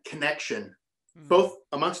instant connection, both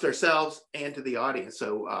amongst ourselves and to the audience.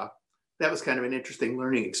 So that was kind of an interesting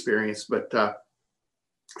learning experience. But,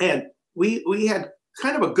 and we had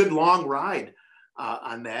kind of a good long ride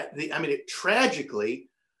on that. Tragically,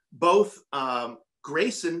 both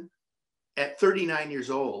Grayson at 39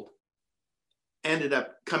 years old ended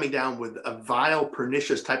up coming down with a vile,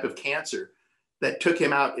 pernicious type of cancer that took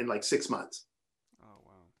him out in like 6 months.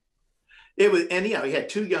 It was, and you know, he had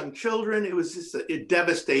 2 young children. It was just a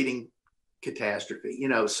devastating catastrophe, you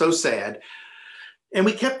know, so sad. And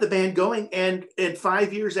we kept the band going. And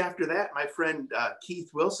 5 years after that, my friend Keith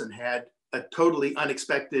Wilson had a totally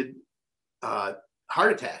unexpected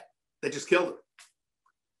heart attack that just killed him.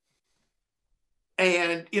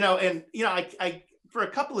 And I for a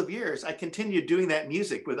couple of years, I continued doing that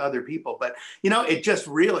music with other people, but you know, it just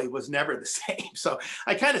really was never the same. So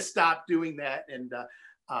I kind of stopped doing that, and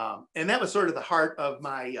that was sort of the heart of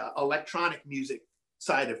my electronic music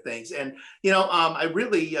side of things. And you know, I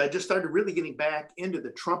really just started really getting back into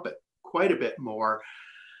the trumpet quite a bit more.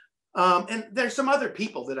 And there's some other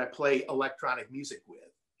people that I play electronic music with,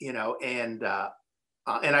 you know, and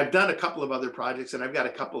I've done a couple of other projects, and I've got a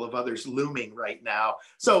couple of others looming right now.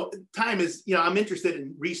 So time is, you know, I'm interested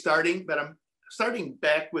in restarting, but I'm starting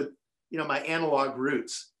back with, you know, my analog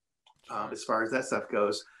roots as far as that stuff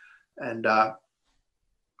goes. And, but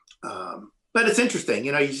it's interesting,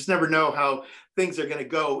 you know, you just never know how things are going to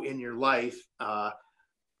go in your life.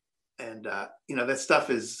 You know, that stuff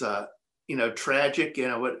is, you know, tragic, you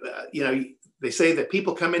know, you know, they say that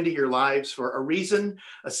people come into your lives for a reason,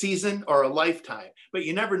 a season, or a lifetime, but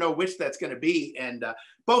you never know which that's going to be. And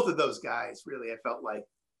both of those guys, really, I felt like,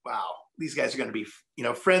 wow, these guys are going to be, you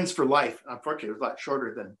know, friends for life. Unfortunately, it was a lot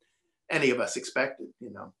shorter than any of us expected,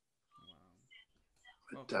 you know.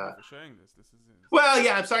 Wow. But, well, thank you for sharing this. Well,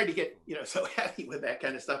 yeah, I'm sorry to get, you know, so heavy with that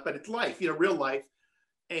kind of stuff, but it's life, you know, real life.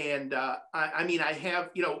 And I mean, I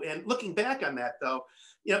have, you know, and looking back on that, though,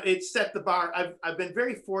 you know, it set the bar. I've been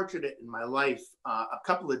very fortunate in my life a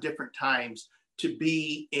couple of different times to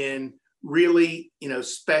be in really, you know,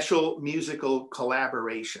 special musical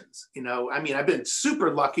collaborations. You know, I mean, I've been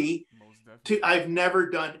super lucky I've never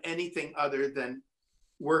done anything other than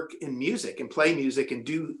work in music and play music and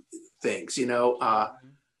do things, you know,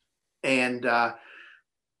 and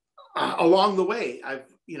along the way, I've,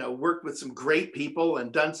 you know, worked with some great people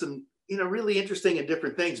and done some, you know, really interesting and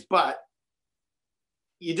different things. But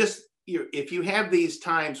if you have these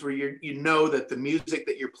times where you know that the music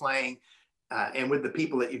that you're playing and with the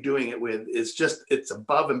people that you're doing it with is just, it's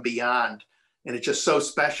above and beyond, and it's just so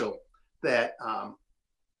special that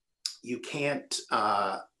you can't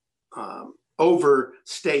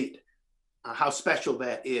overstate how special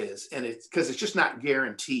that is. And it's because it's just not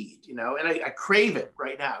guaranteed, you know, and I crave it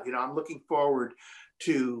right now. You know, I'm looking forward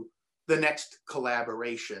to the next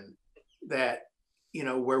collaboration that, you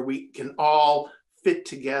know, where we can all fit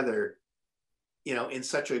together, you know, in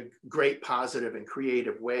such a great, positive and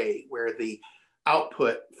creative way where the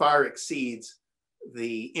output far exceeds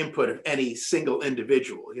the input of any single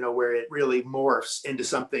individual, you know, where it really morphs into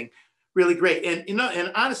something really great. And, you know,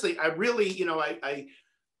 and honestly, I really, you know,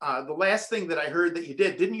 the last thing that I heard that you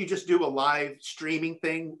didn't you just do a live streaming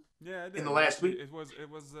thing Yeah, I in did. the last Actually, week? it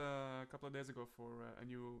was a couple of days ago for a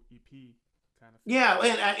new EP kind of thing. Yeah,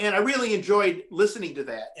 and I really enjoyed listening to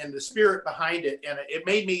that and the spirit behind it, and it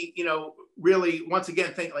made me, you know, really once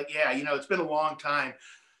again think like, yeah, you know, it's been a long time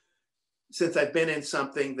since I've been in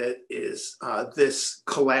something that is this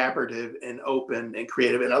collaborative and open and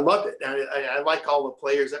creative, and I loved it. I like all the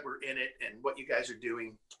players that were in it and what you guys are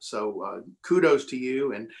doing. So kudos to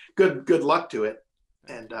you and good luck to it.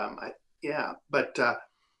 And yeah, but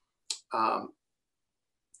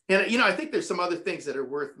and you know, I think there's some other things that are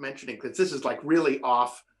worth mentioning because this is like really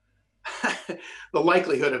off the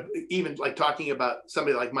likelihood of even like talking about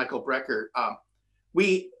somebody like Michael Brecker.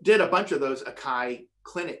 We did a bunch of those AKAI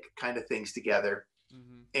clinic kind of things together.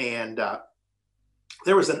 Mm-hmm. And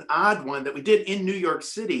there was an odd one that we did in New York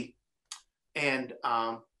City. And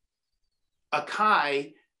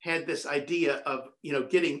AKAI had this idea of, you know,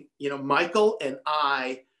 getting, you know, Michael and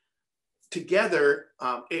I together.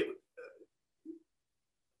 It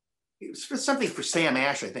was for something for Sam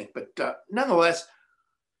Ash, I think. But nonetheless,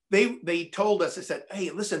 they told us, they said,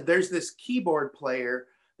 hey, listen, there's this keyboard player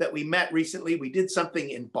that we met recently. We did something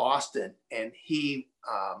in Boston, and he's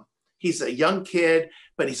a young kid,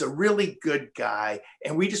 but he's a really good guy,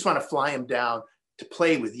 and we just want to fly him down to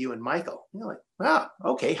play with you and Michael. You're like, wow,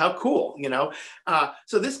 okay, how cool, you know?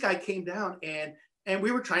 So this guy came down, and we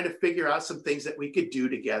were trying to figure out some things that we could do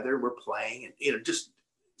together. We're playing, and you know, just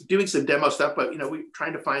doing some demo stuff, but you know, we're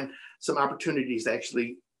trying to find some opportunities to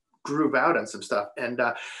actually groove out on some stuff. And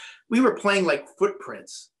we were playing like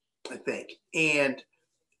Footprints, I think, and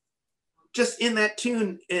just in that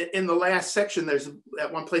tune, in the last section, there's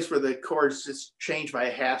that one place where the chords just change by a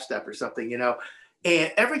half step or something, you know.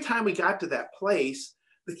 And every time we got to that place,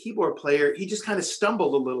 the keyboard player, he just kind of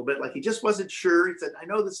stumbled a little bit, like he just wasn't sure. He said, I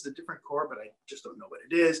know this is a different chord, but I just don't know what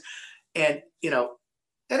it is. And, you know,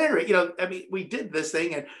 at any rate, you know, I mean, we did this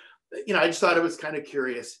thing and, you know, I just thought it was kind of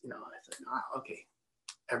curious, you know. I said, oh, okay,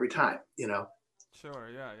 every time, you know. Sure,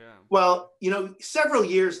 yeah. Well, you know, several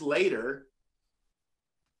years later,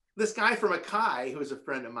 this guy from AKAI, who was a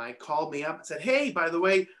friend of mine, called me up and said, hey, by the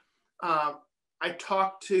way, I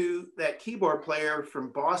talked to that keyboard player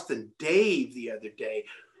from Boston, Dave, the other day.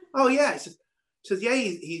 Oh, yeah. He says yeah,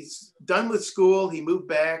 he's done with school. He moved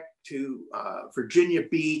back to Virginia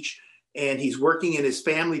Beach, and he's working in his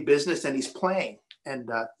family business, and he's playing,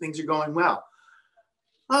 and things are going well.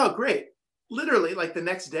 Oh, great. Literally, like the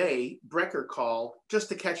next day, Brecker called just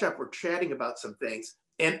to catch up. We're chatting about some things.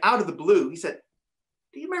 And out of the blue, he said,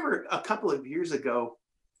 do you remember a couple of years ago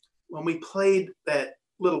when we played that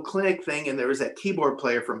little clinic thing and there was that keyboard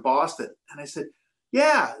player from Boston? And I said,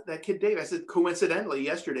 yeah, that kid Dave. I said, coincidentally,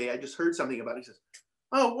 yesterday, I just heard something about it. He says,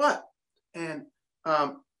 oh, what? And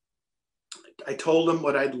I told him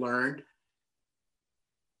what I'd learned.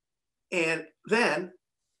 And then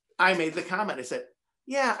I made the comment. I said,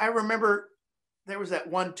 yeah, I remember there was that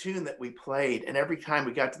one tune that we played. And every time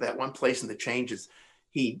we got to that one place in the changes,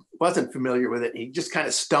 he wasn't familiar with it. He just kind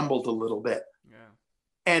of stumbled a little bit. Yeah.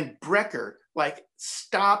 And Brecker like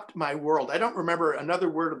stopped my world. I don't remember another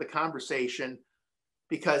word of the conversation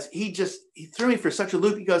because he threw me for such a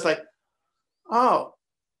loop. He goes like, oh,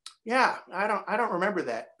 yeah, I don't remember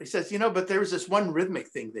that. He says, you know, but there was this one rhythmic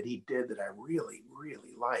thing that he did that I really,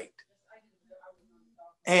 really liked.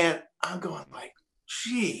 And I'm going like,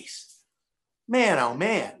 geez, man, oh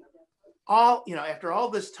man. All, you know, after all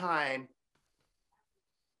this time,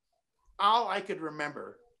 all I could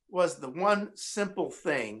remember was the one simple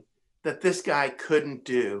thing that this guy couldn't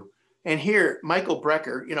do. And here, Michael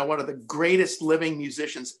Brecker, you know, one of the greatest living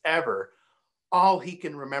musicians ever, all he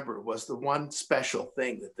can remember was the one special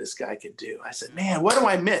thing that this guy could do. I said, man, what do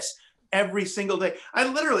I miss every single day? I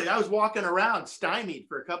was walking around stymied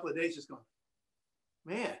for a couple of days just going,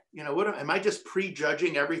 man, you know, am I just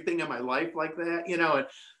prejudging everything in my life like that? You know, and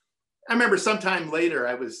I remember sometime later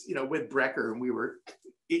I was, you know, with Brecker and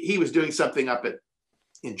he was doing something up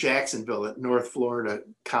in Jacksonville at North Florida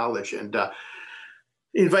College, and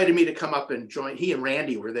he invited me to come up and join. He and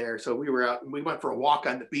Randy were there. So we were out and we went for a walk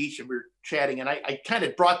on the beach and we were chatting. And I kind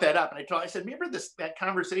of brought that up and I said, remember that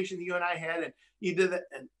conversation you and I had and you did that?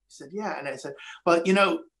 And he said, yeah. And I said, well, you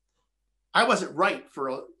know, I wasn't right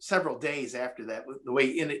for several days after that. The way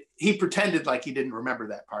in it, he pretended like he didn't remember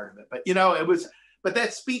that part of it. But, you know, it was, but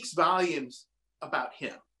that speaks volumes about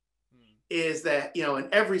him. Is that, you know, in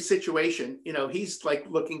every situation, you know, he's like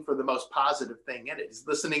looking for the most positive thing in it. He's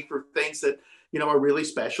listening for things that, you know, are really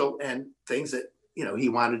special and things that, you know, he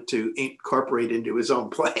wanted to incorporate into his own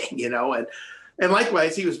playing, you know, and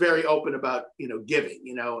likewise, he was very open about, you know, giving,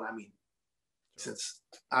 you know, I mean, since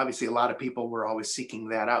obviously a lot of people were always seeking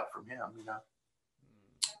that out from him, you know,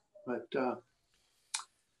 but,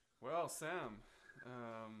 well, Sam,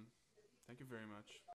 thank you very much.